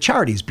of, they have a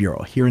charities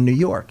bureau here in New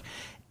York.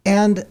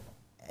 And,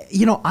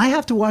 I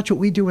have to watch what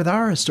we do with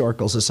our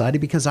historical society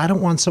because I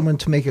don't want someone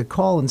to make a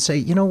call and say,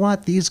 you know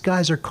what, these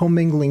guys are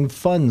commingling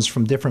funds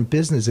from different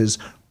businesses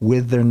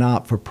with their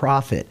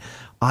not-for-profit.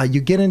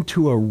 You get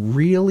into a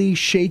really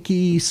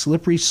shaky,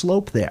 slippery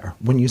slope there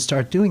when you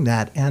start doing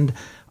that. And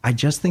I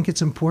just think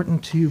it's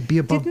important to be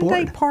above board.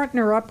 Didn't they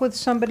partner up with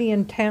somebody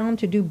in town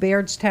to do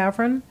Baird's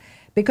Tavern?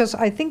 Because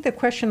I think the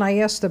question I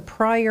asked the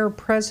prior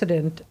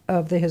president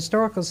of the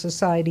Historical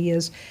Society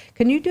is,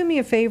 can you do me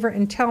a favor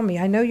and tell me,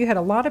 I know you had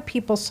a lot of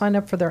people sign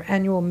up for their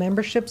annual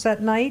memberships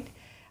that night.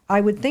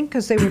 I would think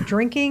because they were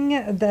drinking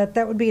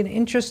that would be an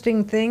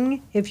interesting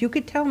thing. If you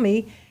could tell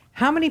me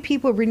how many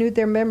people renewed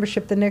their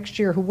membership the next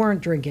year who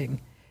weren't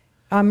drinking.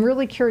 I'm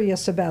really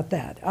curious about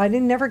that. I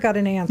never got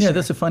an answer. Yeah,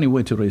 that's a funny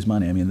way to raise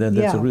money. I mean,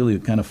 that's a really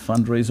kind of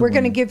fundraiser. We're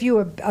going to give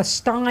you a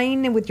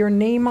Stein with your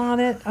name on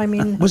it. I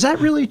mean, was that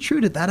really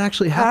true? Did that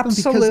actually happen?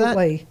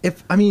 Absolutely.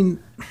 I'm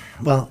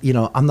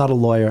not a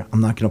lawyer.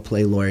 I'm not going to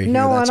play lawyer here.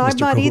 No, That's and Mr. I'm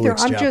not either.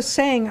 Kuhlik's I'm job. just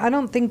saying, I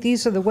don't think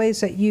these are the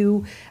ways that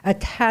you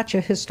attach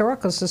a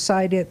historical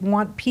society that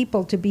want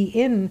people to be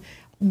in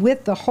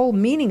with the whole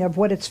meaning of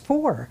what it's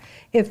for.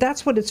 If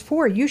that's what it's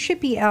for, you should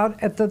be out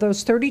at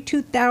those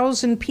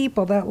 32,000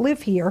 people that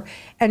live here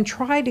and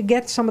try to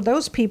get some of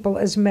those people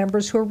as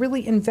members who are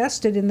really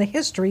invested in the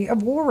history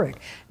of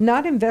Warwick,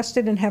 not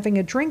invested in having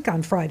a drink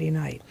on Friday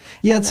night.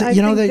 Yeah, I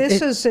think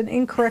this is an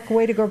incorrect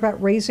way to go about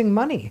raising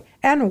money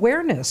and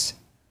awareness.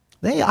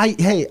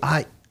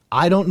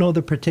 I don't know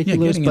the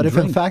particulars, but if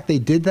in fact they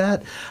did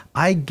that,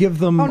 I give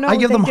them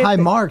high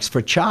marks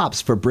for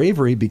chops for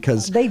bravery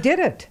because they did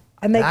it.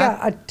 And they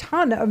got a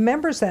ton of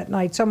members that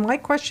night. So my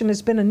question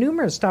has been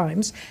numerous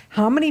times,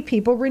 how many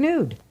people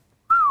renewed?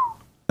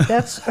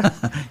 That's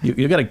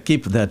you got to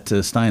keep that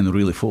Stein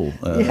really full.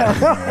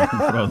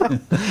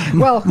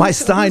 Well, my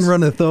Stein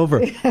runneth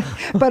over.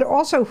 But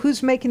also,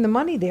 who's making the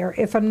money there?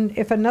 If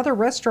another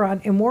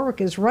restaurant in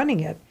Warwick is running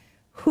it,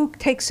 who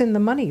takes in the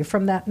money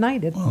from that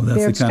night? That's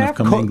the kind of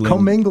commingling.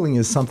 Commingling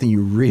is something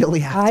you really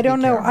have to I don't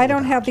know. I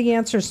don't about. have the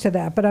answers to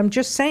that, but I'm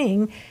just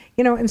saying,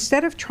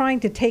 instead of trying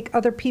to take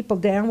other people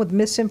down with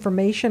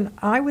misinformation,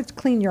 I would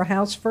clean your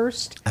house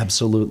first.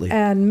 Absolutely.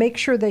 And make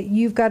sure that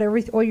you've got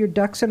all your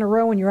ducks in a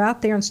row and you're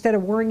out there instead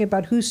of worrying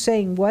about who's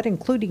saying what,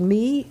 including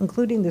me,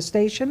 including the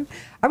station.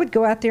 I would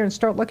go out there and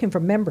start looking for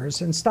members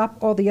and stop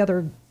all the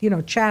other,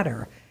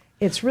 chatter.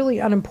 It's really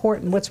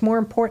unimportant. What's more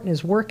important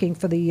is working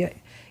for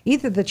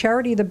either the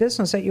charity or the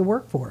business that you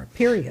work for,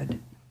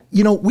 period.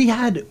 We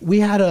had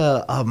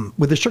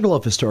with the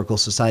Sugarloaf Historical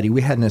Society,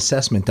 we had an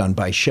assessment done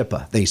by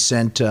SHPA. They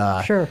sent,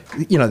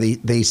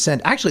 they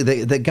sent, actually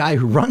the guy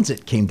who runs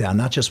it came down,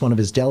 not just one of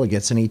his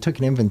delegates, and he took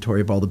an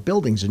inventory of all the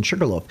buildings in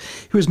Sugarloaf.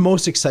 He was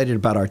most excited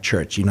about our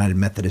church, United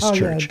Methodist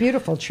Church. Yeah,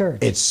 beautiful church.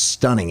 It's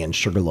stunning in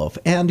Sugarloaf.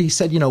 And he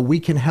said,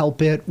 we can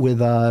help it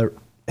with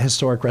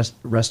historic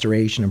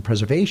restoration and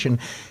preservation.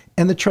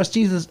 And the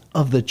trustees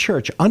of the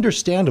church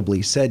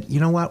understandably said, you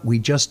know what,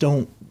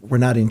 we're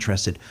not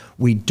interested.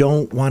 We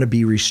don't want to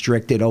be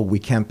restricted. Oh, we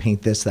can't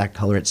paint this, that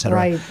color, et cetera.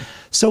 Right.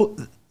 So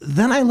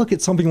then I look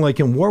at something like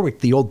in Warwick,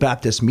 the Old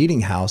Baptist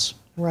Meeting House.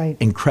 Right.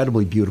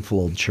 Incredibly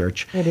beautiful old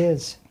church. It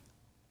is.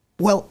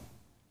 Well,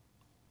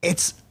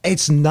 it's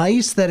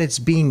nice that it's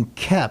being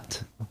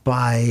kept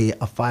by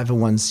a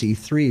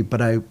 501c3,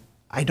 but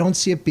I don't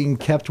see it being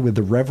kept with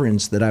the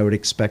reverence that I would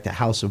expect a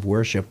house of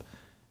worship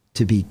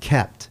to be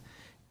kept.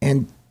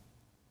 And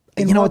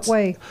in what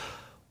way?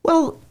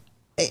 Well,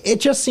 it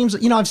just seems,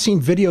 I've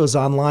seen videos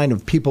online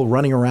of people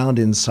running around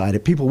inside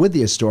it, people with the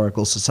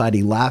Historical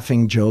Society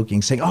laughing,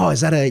 joking, saying, "Oh,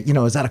 is that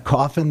a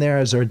coffin there?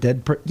 Is there a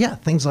dead person?" Yeah,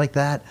 things like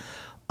that.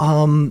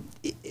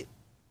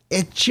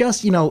 It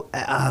just,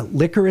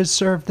 liquor is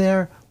served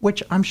there,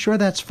 which I'm sure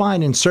that's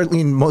fine. And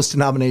certainly in most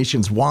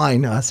denominations,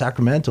 wine,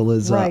 sacramental,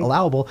 is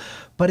allowable.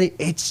 But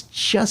it's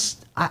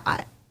just,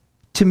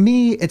 to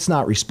me, it's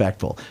not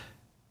respectful.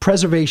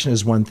 Preservation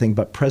is one thing,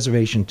 but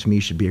preservation to me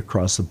should be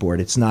across the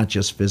board. It's not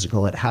just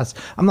physical.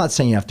 I'm not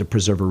saying you have to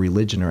preserve a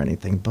religion or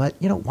anything, but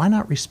why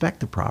not respect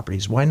the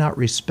properties? Why not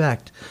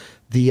respect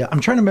the?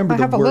 I'm trying to remember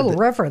the word. I have a little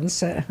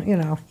reverence,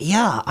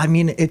 Yeah, I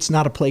mean, it's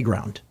not a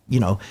playground.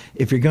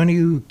 If you're going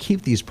to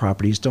keep these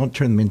properties, don't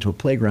turn them into a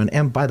playground.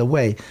 And by the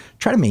way,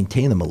 try to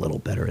maintain them a little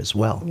better as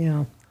well.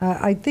 Yeah.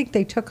 I think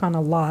they took on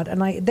a lot,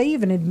 and they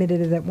even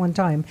admitted it at one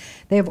time.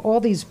 They have all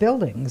these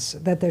buildings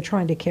that they're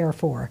trying to care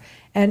for,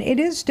 and it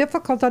is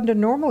difficult under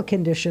normal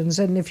conditions.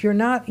 And if you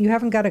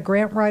haven't got a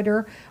grant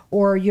writer,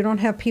 or you don't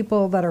have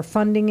people that are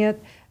funding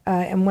it,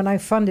 and when I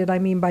fund it, I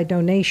mean by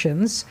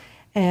donations,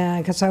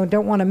 because I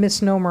don't want a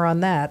misnomer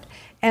on that.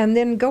 And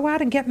then go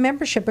out and get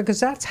membership, because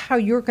that's how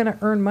you're going to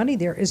earn money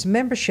there, is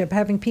membership,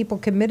 having people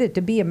committed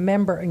to be a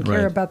member and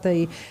care about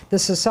the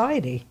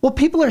society. Well,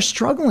 people are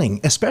struggling,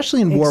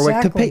 especially in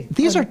Warwick, to pay.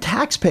 These are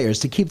taxpayers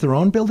to keep their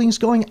own buildings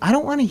going. I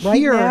don't want to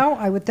hear. Right now,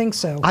 I would think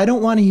so. I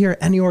don't want to hear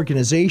any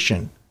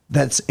organization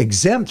that's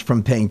exempt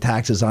from paying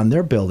taxes on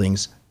their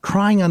buildings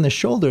crying on the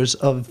shoulders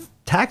of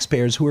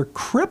taxpayers who are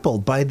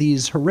crippled by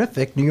these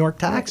horrific New York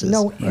taxes.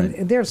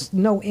 There's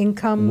no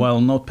income.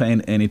 While not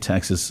paying any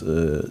taxes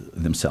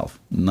themselves,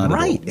 not at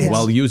all. Yes.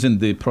 While using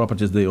the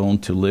properties they own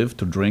to live,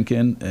 to drink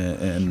in,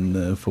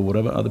 and for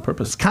whatever other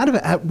purpose. It's kind of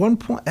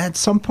at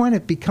some point,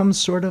 it becomes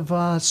sort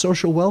of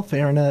social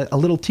welfare and a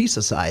little tea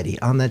society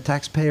on the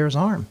taxpayer's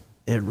arm.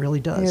 It really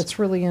does. It's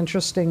really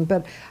interesting.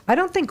 But I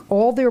don't think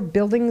all their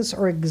buildings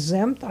are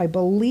exempt. I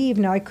believe,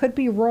 now I could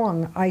be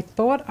wrong, I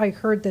thought I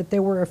heard that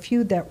there were a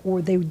few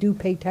they do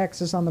pay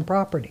taxes on the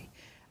property.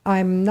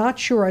 I'm not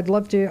sure. I'd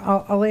love to.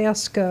 I'll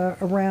ask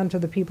around to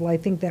the people. I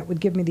think that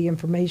would give me the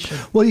information.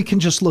 Well, you can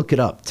just look it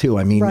up, too.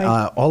 I mean,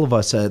 all of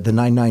us, the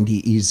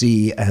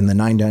 990EZ and the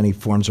 990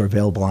 forms are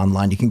available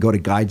online. You can go to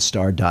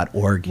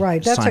guidestar.org,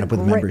 right, that's sign up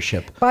with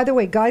membership. By the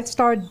way,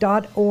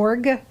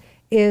 guidestar.org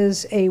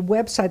is a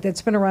website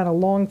that's been around a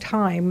long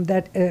time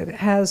that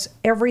has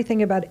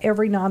everything about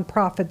every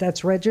nonprofit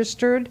that's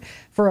registered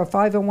for a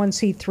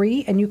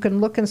 501c3, and you can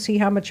look and see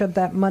how much of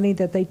that money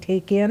that they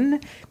take in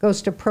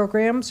goes to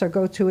programs or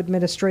go to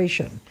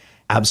administration.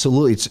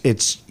 Absolutely.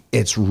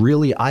 It's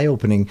really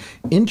eye-opening.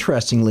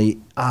 Interestingly,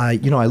 I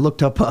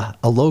looked up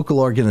a local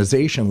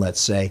organization,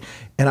 let's say,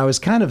 and I was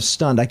kind of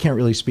stunned. I can't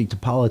really speak to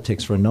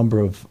politics for a number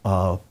of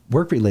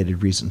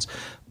work-related reasons,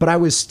 but I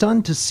was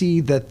stunned to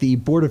see that the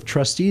board of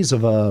trustees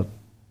of a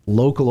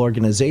local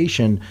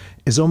organization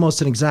is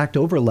almost an exact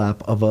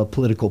overlap of a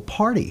political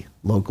party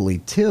locally,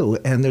 too.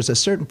 And there's a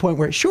certain point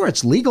where, sure,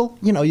 it's legal.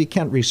 You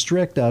can't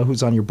restrict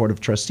who's on your board of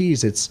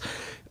trustees. It's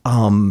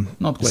not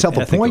quite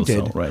self-appointed.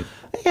 ethical, so, right.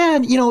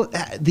 And,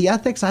 the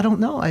ethics, I don't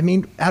know. I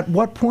mean, at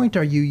what point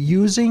are you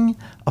using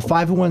a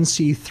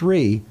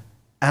 501c3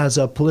 as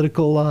a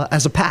political,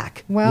 as a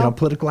PAC,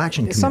 political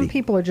action committee? Some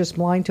people are just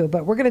blind to it,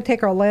 but we're going to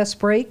take our last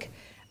break.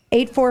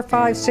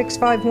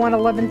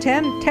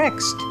 845-651-1110.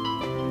 Text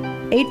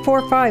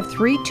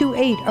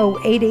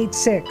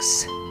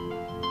 845-328-0886.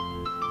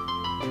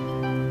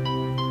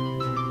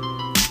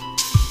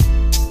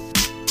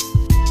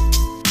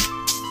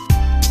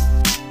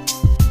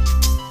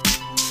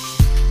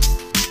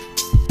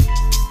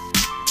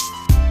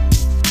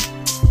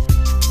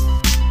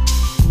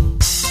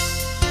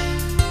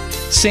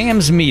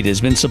 Sam's Meat has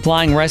been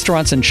supplying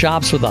restaurants and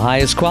shops with the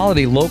highest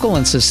quality, local,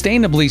 and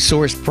sustainably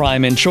sourced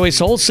prime and choice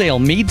wholesale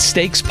meat,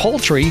 steaks,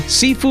 poultry,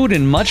 seafood,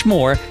 and much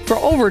more for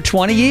over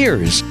 20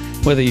 years.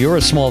 Whether you're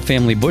a small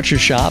family butcher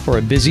shop or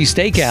a busy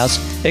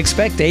steakhouse,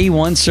 expect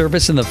A1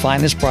 service and the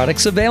finest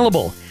products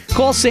available.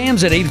 Call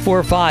Sam's at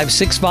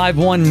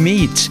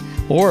 845-651-MEAT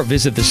or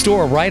visit the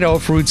store right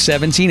off Route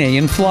 17A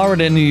in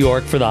Florida, New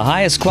York for the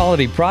highest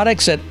quality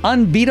products at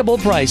unbeatable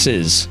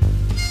prices.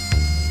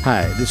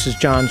 Hi, this is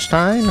John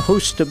Stein,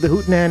 host of the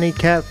Hootenanny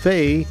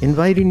Cafe,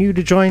 inviting you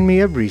to join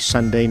me every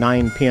Sunday,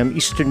 9 p.m.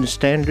 Eastern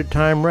Standard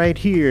Time right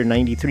here,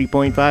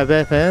 93.5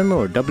 FM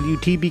or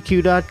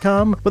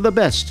WTBQ.com for the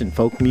best in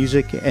folk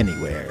music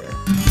anywhere.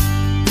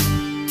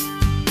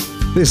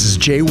 This is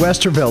Jay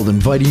Westerveld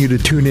inviting you to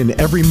tune in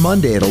every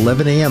Monday at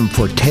 11 a.m.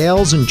 for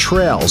Tales and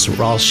Trails,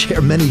 where I'll share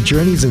many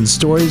journeys and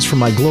stories from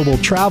my global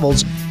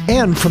travels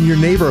and from your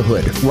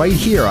neighborhood, right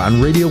here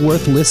on Radio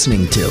Worth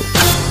Listening To.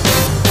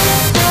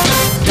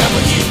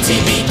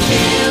 WTBQ.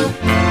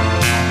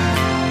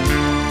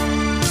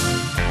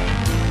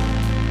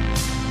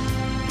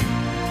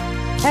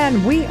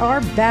 And we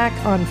are back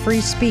on Free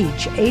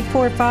Speech,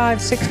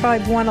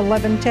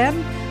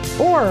 845-651-1110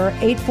 or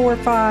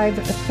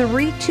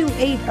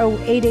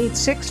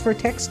 845-328-0886 for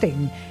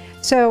texting.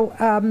 So,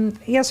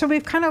 so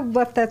we've kind of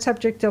left that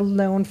subject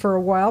alone for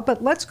a while,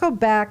 but let's go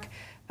back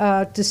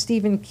to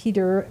Stephen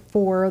Keeter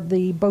for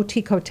the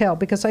boutique hotel,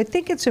 because I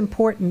think it's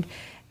important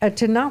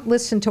to not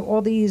listen to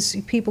all these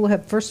people who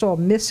have, first of all,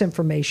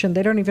 misinformation.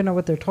 They don't even know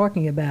what they're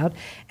talking about.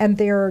 And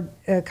they're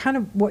kind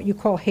of what you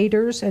call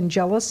haters and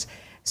jealous.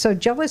 So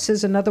jealous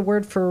is another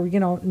word for,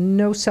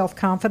 no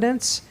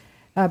self-confidence,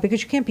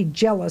 because you can't be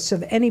jealous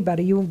of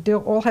anybody. You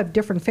all have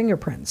different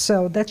fingerprints.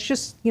 So that's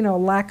just, a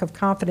lack of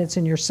confidence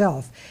in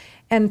yourself.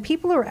 And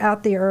people are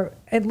out there,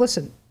 and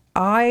listen,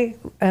 an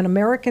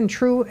American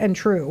true and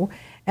through,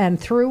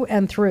 and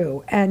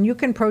you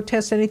can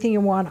protest anything you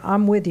want.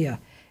 I'm with you,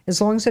 as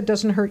long as it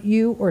doesn't hurt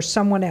you or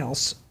someone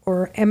else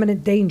or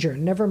eminent danger,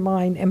 never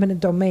mind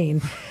eminent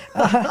domain.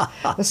 Look,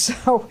 this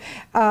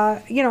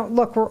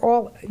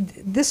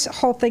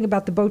whole thing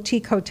about the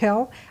boutique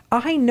hotel,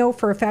 I know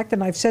for a fact,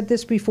 and I've said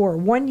this before,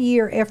 1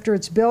 year after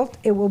it's built,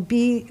 it will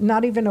be,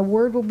 not even a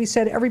word will be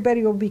said.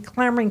 Everybody will be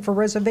clamoring for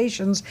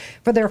reservations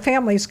for their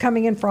families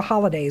coming in for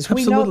holidays.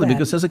 Absolutely, we know that.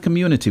 Because as a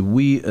community,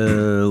 we,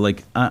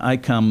 I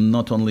come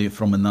not only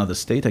from another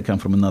state, I come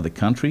from another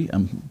country,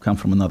 I come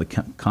from another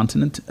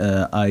continent.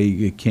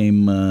 I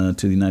came to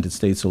the United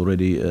States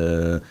already,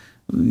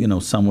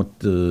 somewhat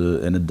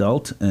an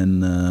adult,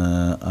 and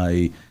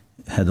I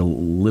had a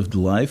lived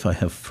life. I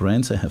have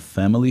friends, I have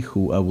family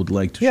who I would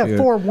like to share. You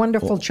have 4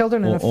 wonderful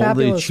children and a fabulous all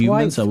the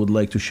achievements, wife. I would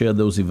like to share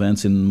those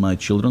events in my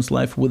children's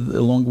life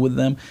along with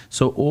them.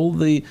 So all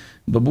the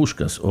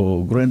babushkas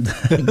or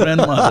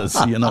grandmothers,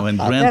 and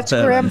grandparents. That's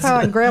grandpa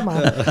and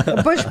grandma.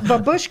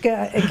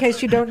 Babushka, in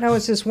case you don't know,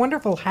 is this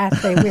wonderful hat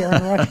they wear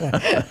in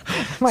Russia.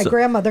 My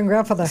grandmother and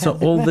grandfather had So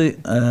that. all the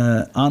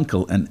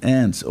uncle and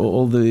aunts,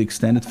 all the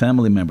extended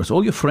family members,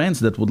 all your friends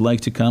that would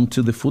like to come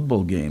to the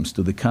football games,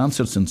 to the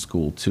concerts in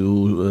school,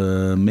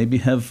 to maybe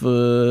have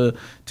to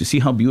see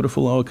how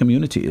beautiful our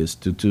community is,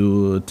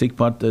 to take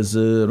part as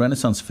a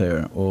Renaissance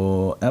Fair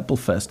or Apple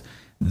Fest.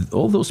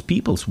 All those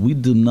peoples, we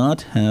do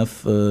not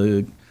have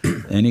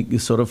any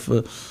sort of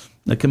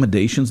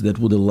accommodations that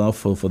would allow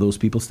for those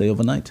people to stay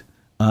overnight.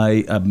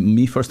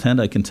 Me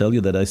firsthand, I can tell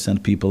you that I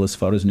sent people as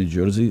far as New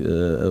Jersey,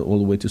 all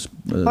the way to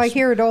I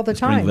hear it all the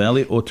Spring time.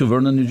 Valley or to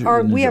Vernon, New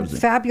Jersey. We have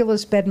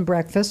fabulous bed and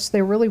breakfasts.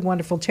 They're really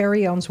wonderful.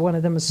 Terry owns one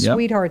of them, a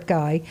sweetheart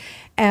guy.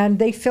 And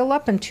they fill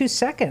up in 2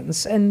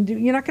 seconds. And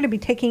you're not going to be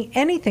taking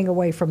anything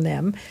away from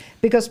them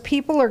because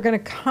people are going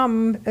to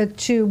come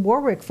to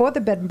Warwick for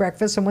the bed and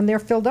breakfast. And when they're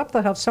filled up,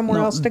 they'll have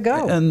somewhere else to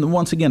go. And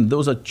once again,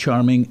 those are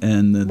charming.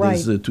 And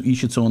there's, to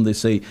each its own. They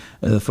say,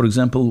 for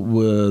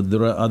example,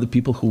 there are other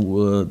people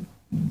who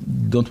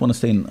don't want to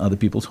stay in other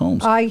people's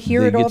homes. I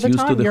hear it all the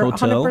time. You're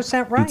hotel.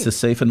 100% right. It's a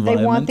safe environment.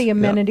 They want the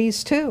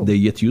amenities too. They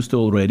get used to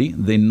already.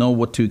 They know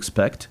what to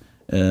expect.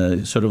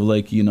 Sort of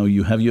like,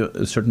 you have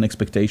your certain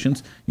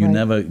expectations. You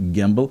never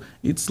gamble.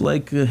 It's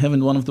like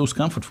having one of those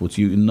comfort foods.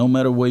 No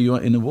matter where you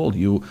are in the world,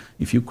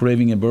 if you're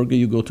craving a burger,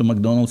 you go to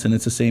McDonald's, and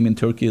it's the same in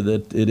Turkey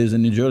that it is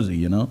in New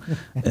Jersey,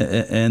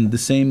 And the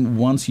same,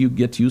 once you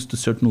get used to a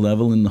certain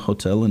level in the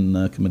hotel and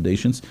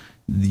accommodations,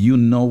 you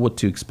know what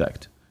to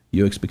expect.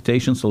 Your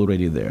expectations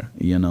already there,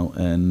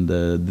 and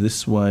this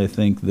is why I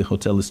think the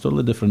hotel is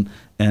totally different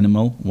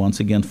animal,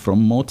 once again,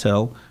 from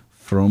motel,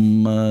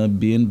 from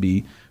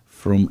B&B,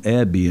 from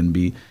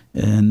Airbnb,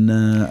 and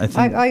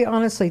I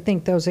honestly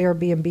think those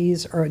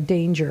Airbnbs are a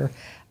danger.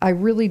 I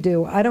really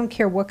do. I don't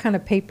care what kind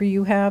of paper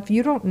you have.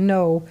 You don't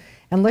know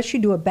unless you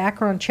do a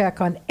background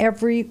check on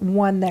every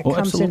one that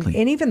comes in,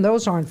 and even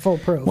those aren't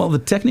foolproof. Well,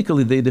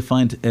 technically they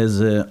defined as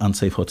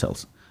unsafe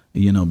hotels.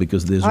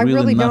 Because there's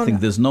really nothing.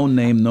 There's no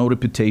name, no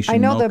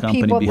reputation, no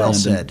company behind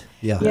them.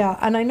 Yeah,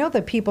 and I know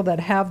that people that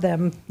have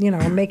them,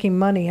 are making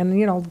money,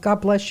 and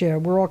God bless you.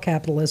 We're all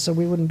capitalists, so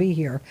we wouldn't be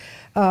here.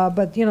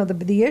 But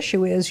the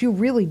issue is you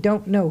really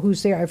don't know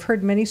who's there. I've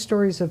heard many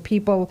stories of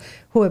people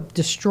who have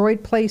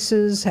destroyed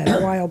places,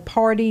 had wild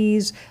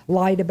parties,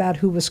 lied about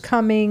who was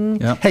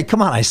coming. Yep. Hey,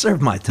 come on! I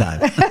served my time.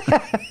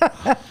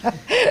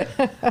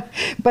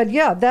 But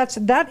yeah,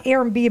 that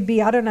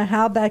Airbnb. I don't know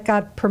how that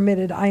got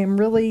permitted. I am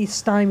really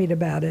stymied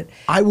about it.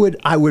 I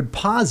would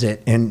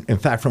posit, and in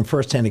fact, from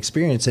firsthand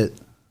experience, that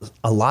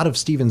a lot of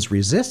Stephen's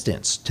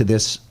resistance to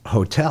this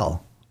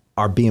hotel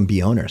are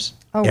B&B owners.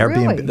 Oh,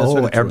 Airbnb,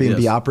 really?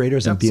 Airbnb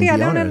operators and B&B owners.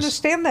 See, I don't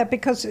understand that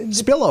because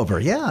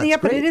spillover. Yeah,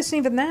 but it isn't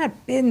even that.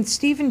 And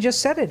Stephen just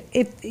said it.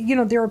 If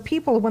there are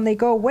people when they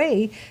go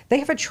away, they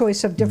have a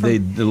choice of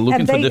different. They're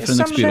looking for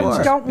different experiences. Some of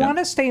them don't want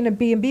to stay in a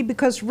B&B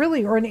because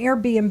really, or an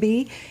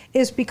Airbnb,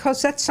 is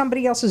because that's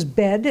somebody else's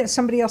bed,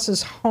 somebody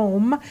else's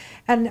home,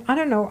 and I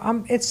don't know.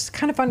 It's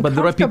kind of uncomfortable. But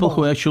there are people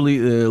who are actually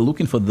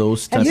looking for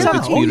those types of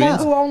experiences. And there are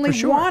people who only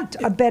want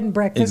a bed and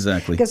breakfast.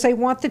 Exactly. Because they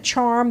want the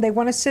charm. They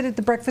want to sit at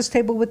the breakfast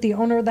table with the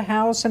owner of the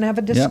house and have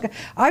a discussion. Yep.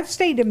 I've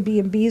stayed in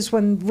B&Bs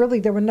when really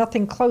there were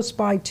nothing close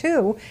by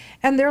too,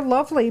 and they're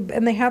lovely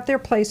and they have their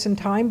place and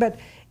time. But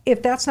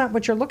if that's not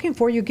what you're looking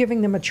for, you're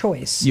giving them a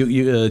choice.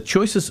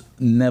 Choice is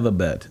never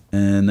bad,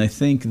 and I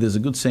think there's a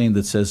good saying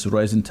that says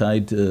 "rising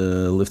tide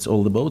lifts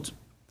all the boats."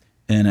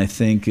 And I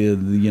think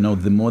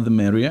the more the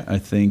merrier. I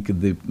think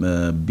the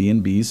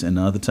B&Bs and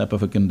other type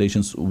of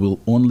accommodations will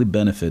only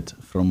benefit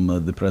from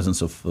the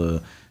presence of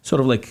sort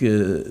of like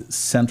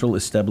central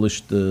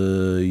established,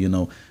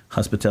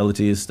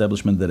 hospitality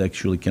establishment that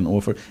actually can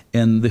offer.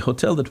 And the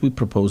hotel that we're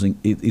proposing,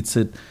 it's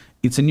a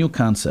new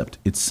concept.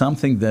 It's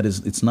something that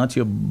it's not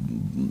your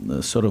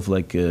sort of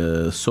like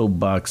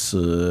soapbox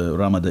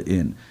Ramada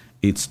Inn.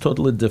 It's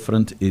totally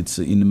different. It's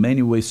in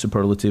many ways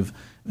superlative,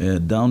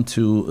 down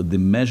to the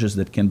measures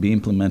that can be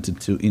implemented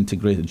to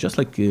integrate it. Just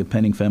like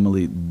Penning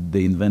family,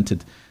 they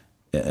invented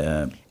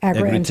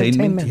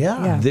agri-entertainment.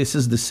 Yeah. This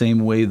is the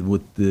same way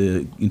with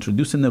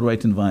introducing the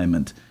right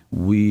environment.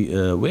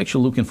 We're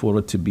actually looking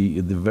forward to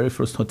be the very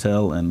first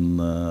hotel, and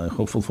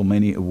hopeful for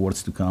many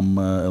awards to come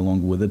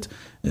along with it,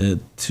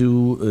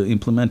 to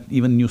implement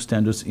even new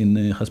standards in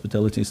the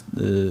hospitality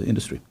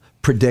industry.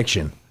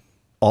 Prediction.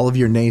 All of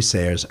your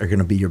naysayers are going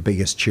to be your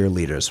biggest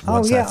cheerleaders.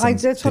 Once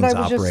that's what I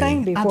was just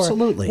saying before.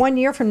 Absolutely. 1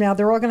 year from now,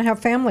 they're all going to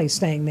have families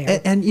staying there.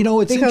 And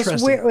it's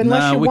interesting.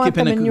 Unless you we're want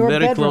them keeping in your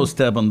very bedroom. close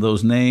tab on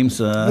those names.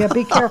 Yeah,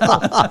 be careful.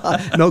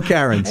 No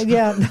Karens.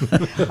 Yeah.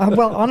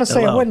 Well,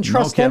 honestly, I wouldn't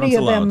trust any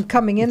of them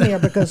coming in there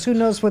because who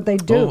knows what they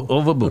do.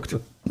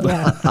 Overbooked.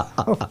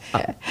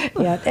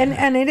 Yeah,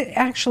 and it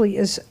actually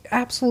is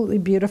absolutely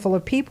beautiful.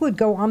 If people would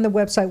go on the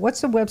website,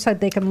 what's the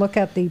website they can look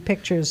at the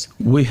pictures?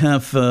 We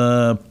have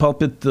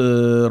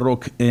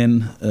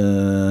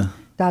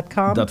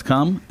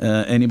pulpitrockin.com.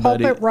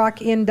 Anybody?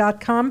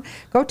 Pulpitrockin.com.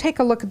 Go take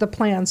a look at the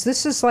plans.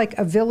 This is like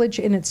a village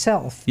in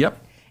itself. Yep.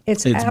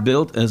 It's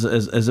built as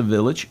a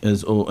village,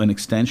 or an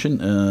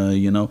extension.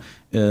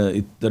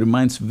 It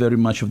reminds very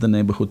much of the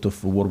neighborhood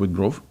of Warwick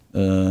Grove.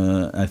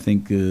 I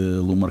think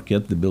Lou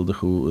Marquette, the builder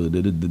who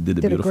did a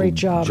beautiful great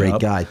job. Great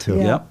guy too.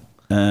 Yeah.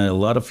 A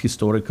lot of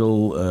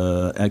historical,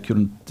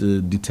 accurate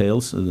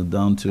details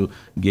down to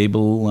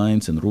gable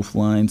lines and roof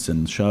lines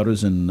and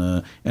shutters, and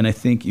I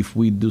think if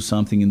we do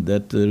something in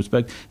that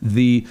respect,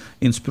 the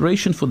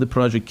inspiration for the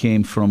project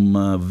came from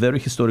a very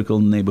historical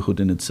neighborhood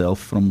in itself,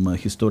 from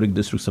historic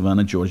district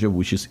Savannah, Georgia,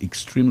 which is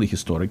extremely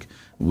historic.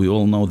 We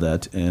all know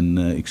that, and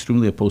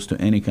extremely opposed to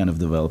any kind of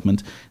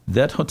development.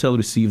 That hotel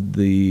received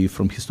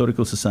from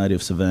Historical Society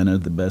of Savannah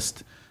the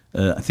best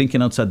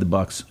Thinking Outside the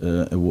Box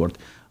award.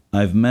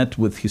 I've met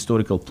with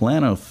historical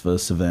planner of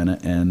Savannah,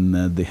 and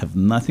they have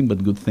nothing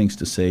but good things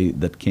to say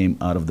that came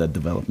out of that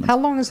development. How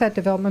long has that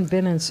development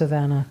been in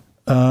Savannah?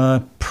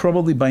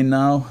 Probably by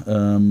now,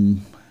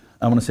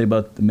 I want to say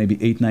about maybe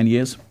 8-9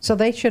 years. So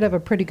they should have a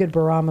pretty good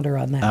barometer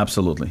on that.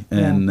 Absolutely.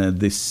 And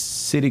the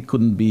city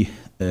couldn't be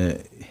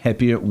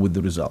happier with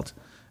the result.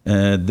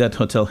 That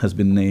hotel has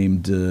been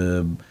named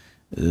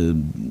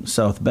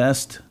South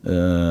Best,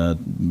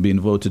 being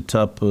voted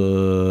top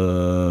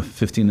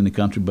 15 in the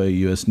country by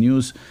U.S.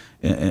 News,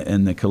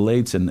 and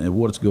accolades and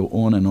awards go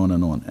on and on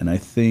and on. And I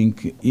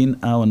think in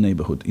our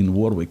neighborhood, in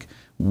Warwick,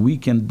 we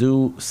can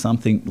do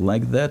something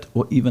like that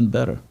or even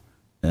better.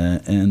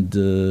 And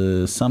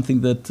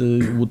something that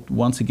would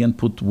once again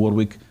put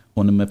Warwick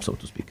on the map, so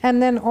to speak.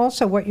 And then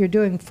also what you're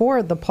doing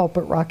for the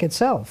Pulpit Rock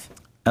itself.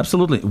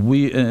 Absolutely.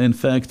 We, in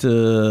fact,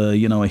 I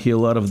hear a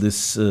lot of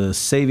this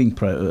saving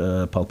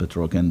Pulpit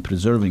Rock and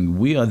preserving.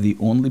 We are the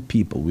only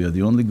people, we are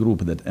the only group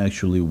that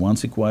actually,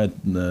 once acquired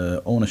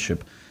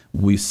ownership,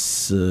 we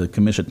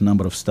commissioned a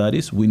number of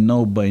studies. We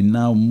know by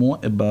now more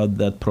about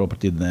that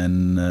property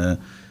than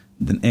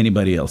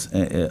anybody else.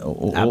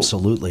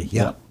 Absolutely,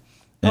 yeah.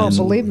 And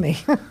believe me.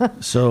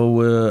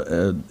 So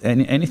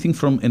anything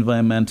from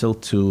environmental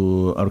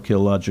to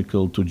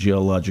archaeological to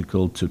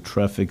geological to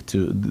traffic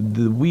to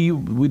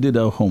we did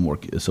our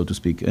homework, so to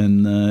speak.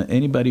 And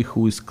anybody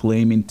who is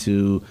claiming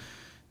to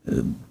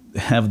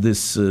have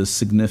this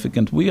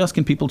significant, we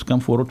asking people to come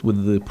forward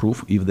with the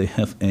proof if they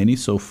have any.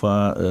 So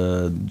far,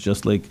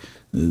 just like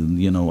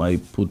I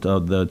put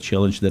out the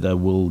challenge that I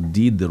will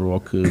deed the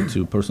rock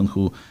to a person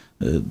who.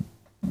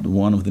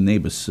 One of the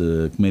neighbors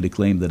made a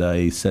claim that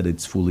I said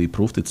it's fully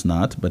approved. It's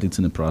not, but it's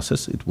in the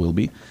process. It will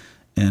be.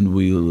 And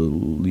we're,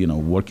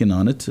 working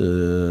on it.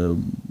 A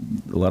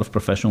lot of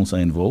professionals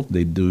are involved.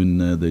 They're doing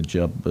their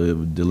job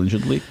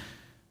diligently.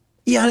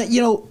 Yeah,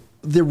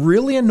 the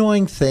really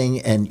annoying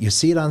thing, and you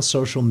see it on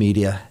social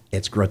media,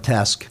 it's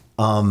grotesque.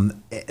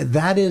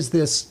 That is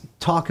this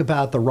talk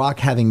about the rock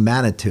having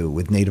Manitou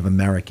with Native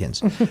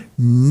Americans.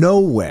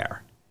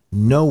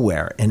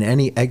 Nowhere in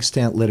any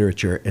extant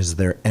literature is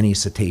there any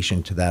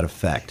citation to that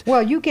effect.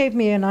 Well, you gave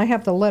me, and I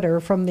have the letter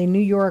from the New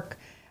York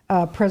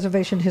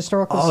Preservation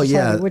Historical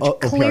Society, which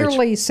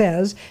clearly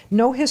says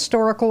no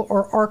historical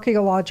or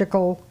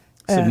archaeological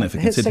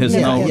significance. It has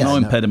no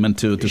impediment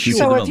to future So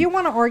development. if you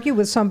want to argue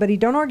with somebody,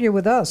 don't argue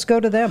with us. Go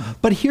to them.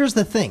 But here's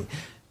the thing.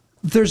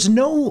 There's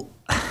no...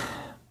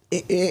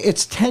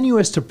 It's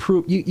tenuous to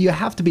prove. You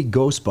have to be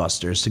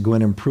Ghostbusters to go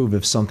in and prove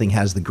if something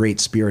has the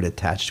Great Spirit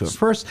attached to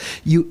it.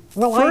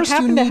 I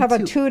happen to have a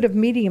intuitive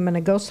medium and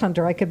a ghost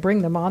hunter. I could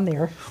bring them on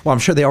there. Well, I'm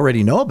sure they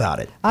already know about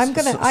it.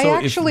 I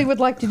actually would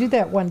like to do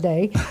that one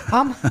day.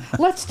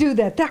 Let's do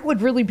that. That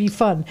would really be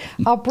fun.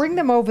 I'll bring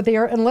them over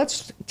there and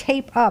let's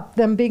tape up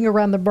them being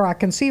around the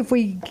rock and see if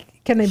we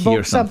can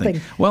invoke something.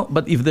 Well,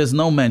 but if there's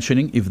no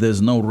mentioning, if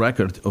there's no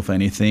record of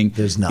anything,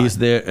 there's not. Is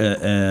there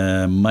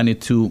a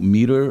Manitou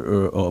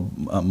meter or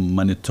a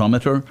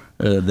magnetometer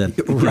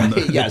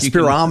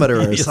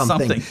spirometer or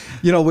something?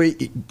 Who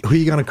are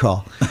you going to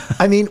call?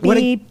 I mean,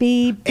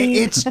 beep.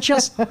 It's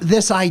just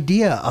this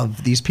idea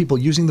of these people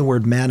using the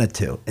word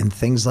Manitou and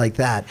things like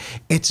that.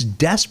 It's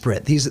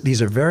desperate.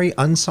 These are very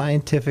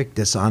unscientific,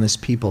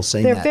 dishonest people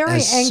saying they're that. They're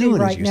very angry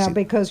right now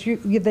because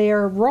they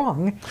are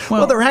wrong.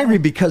 Well, they're angry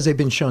because they've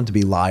been shown to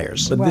be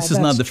liars. But this is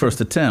not the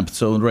first attempt.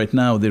 So right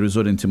now they're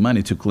resorting to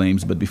Manitou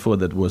claims, but before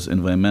that was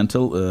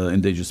environmental,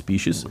 endangered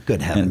species.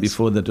 Good heavens. And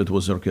before that it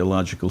was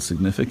archaeological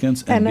significance.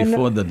 And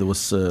before that there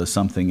was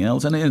something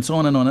else, and it's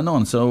on and on and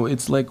on. So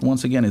it's like,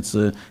 once again, it's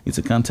a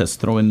contest,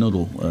 throwing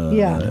noodle.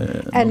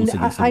 And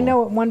I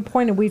know at one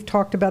point, and we've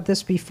talked about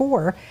this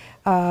before,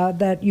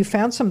 that you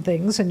found some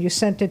things and you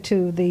sent it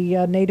to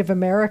the Native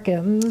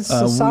American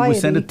Society. We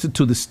sent it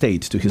to the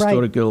state, to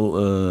historical,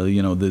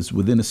 there's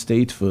within a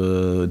state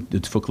for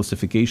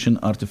classification,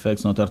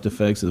 artifacts, not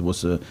artifacts. There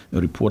was a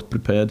report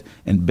prepared,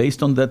 and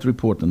based on that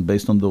report and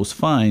based on those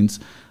finds,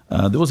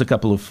 there was a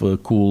couple of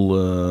cool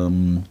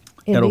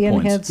arrow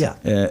points.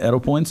 Arrow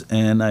points,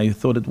 and I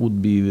thought it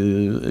would be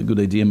a good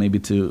idea maybe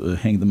to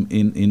hang them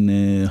in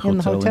a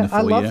hotel. In a foyer,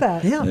 I love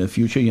that.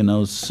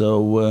 Future,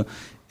 so...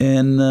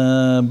 And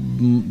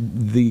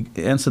the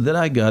answer that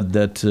I got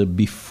that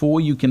before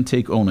you can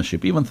take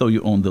ownership, even though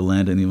you own the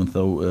land and even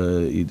though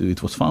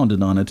it was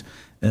founded on it,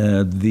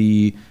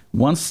 the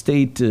one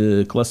state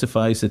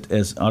classifies it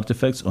as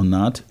artifacts or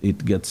not,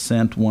 it gets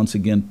sent once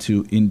again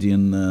to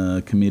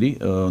Indian committee,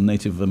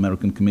 Native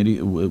American committee,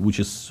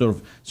 which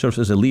serves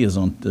as a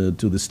liaison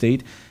to the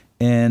state.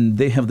 and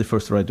they have the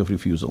first right of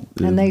refusal.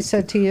 And they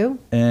said to you?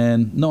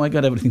 And no, I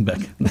got everything back.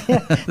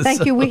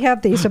 Thank you. We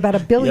have these, about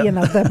 1 billion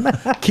of them.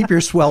 Keep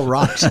your swell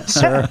rocks,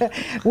 sir.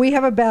 We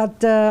have about,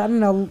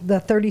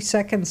 the 30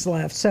 seconds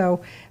left.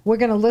 So we're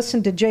going to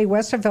listen to Jay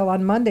Westervelt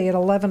on Monday at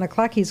 11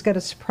 o'clock. He's got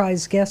a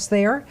surprise guest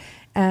there.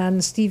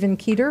 And Stephen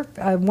Keeter.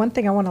 One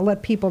thing I want to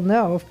let people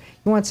know, if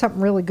you want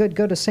something really good,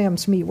 go to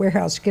Sam's Meat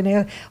Warehouse. You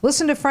can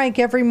listen to Frank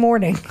every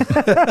morning.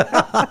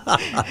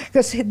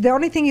 Because the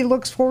only thing he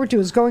looks forward to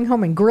is going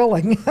home and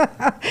grilling.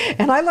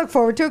 And I look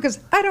forward to it because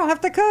I don't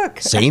have to cook.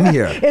 Same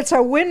here. It's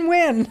a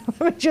win-win,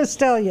 let me just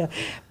tell you.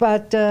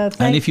 But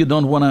and if you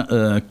don't want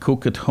to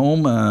cook at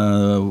home,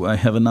 I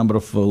have a number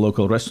of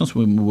local restaurants.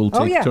 We will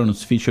take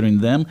turns featuring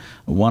them.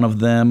 One of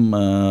them,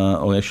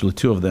 or actually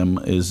two of them,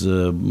 is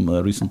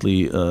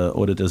recently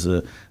ordered as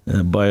a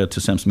buyer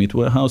to Sam's Meat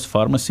Warehouse,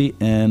 Pharmacy,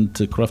 and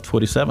Craft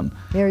 47.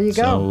 There you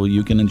go. So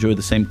you can enjoy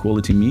the same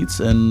quality meats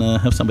and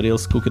have somebody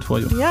else cook it for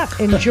you. Yeah,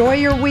 enjoy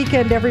your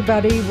weekend,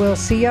 everybody. We'll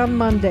see you on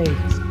Monday.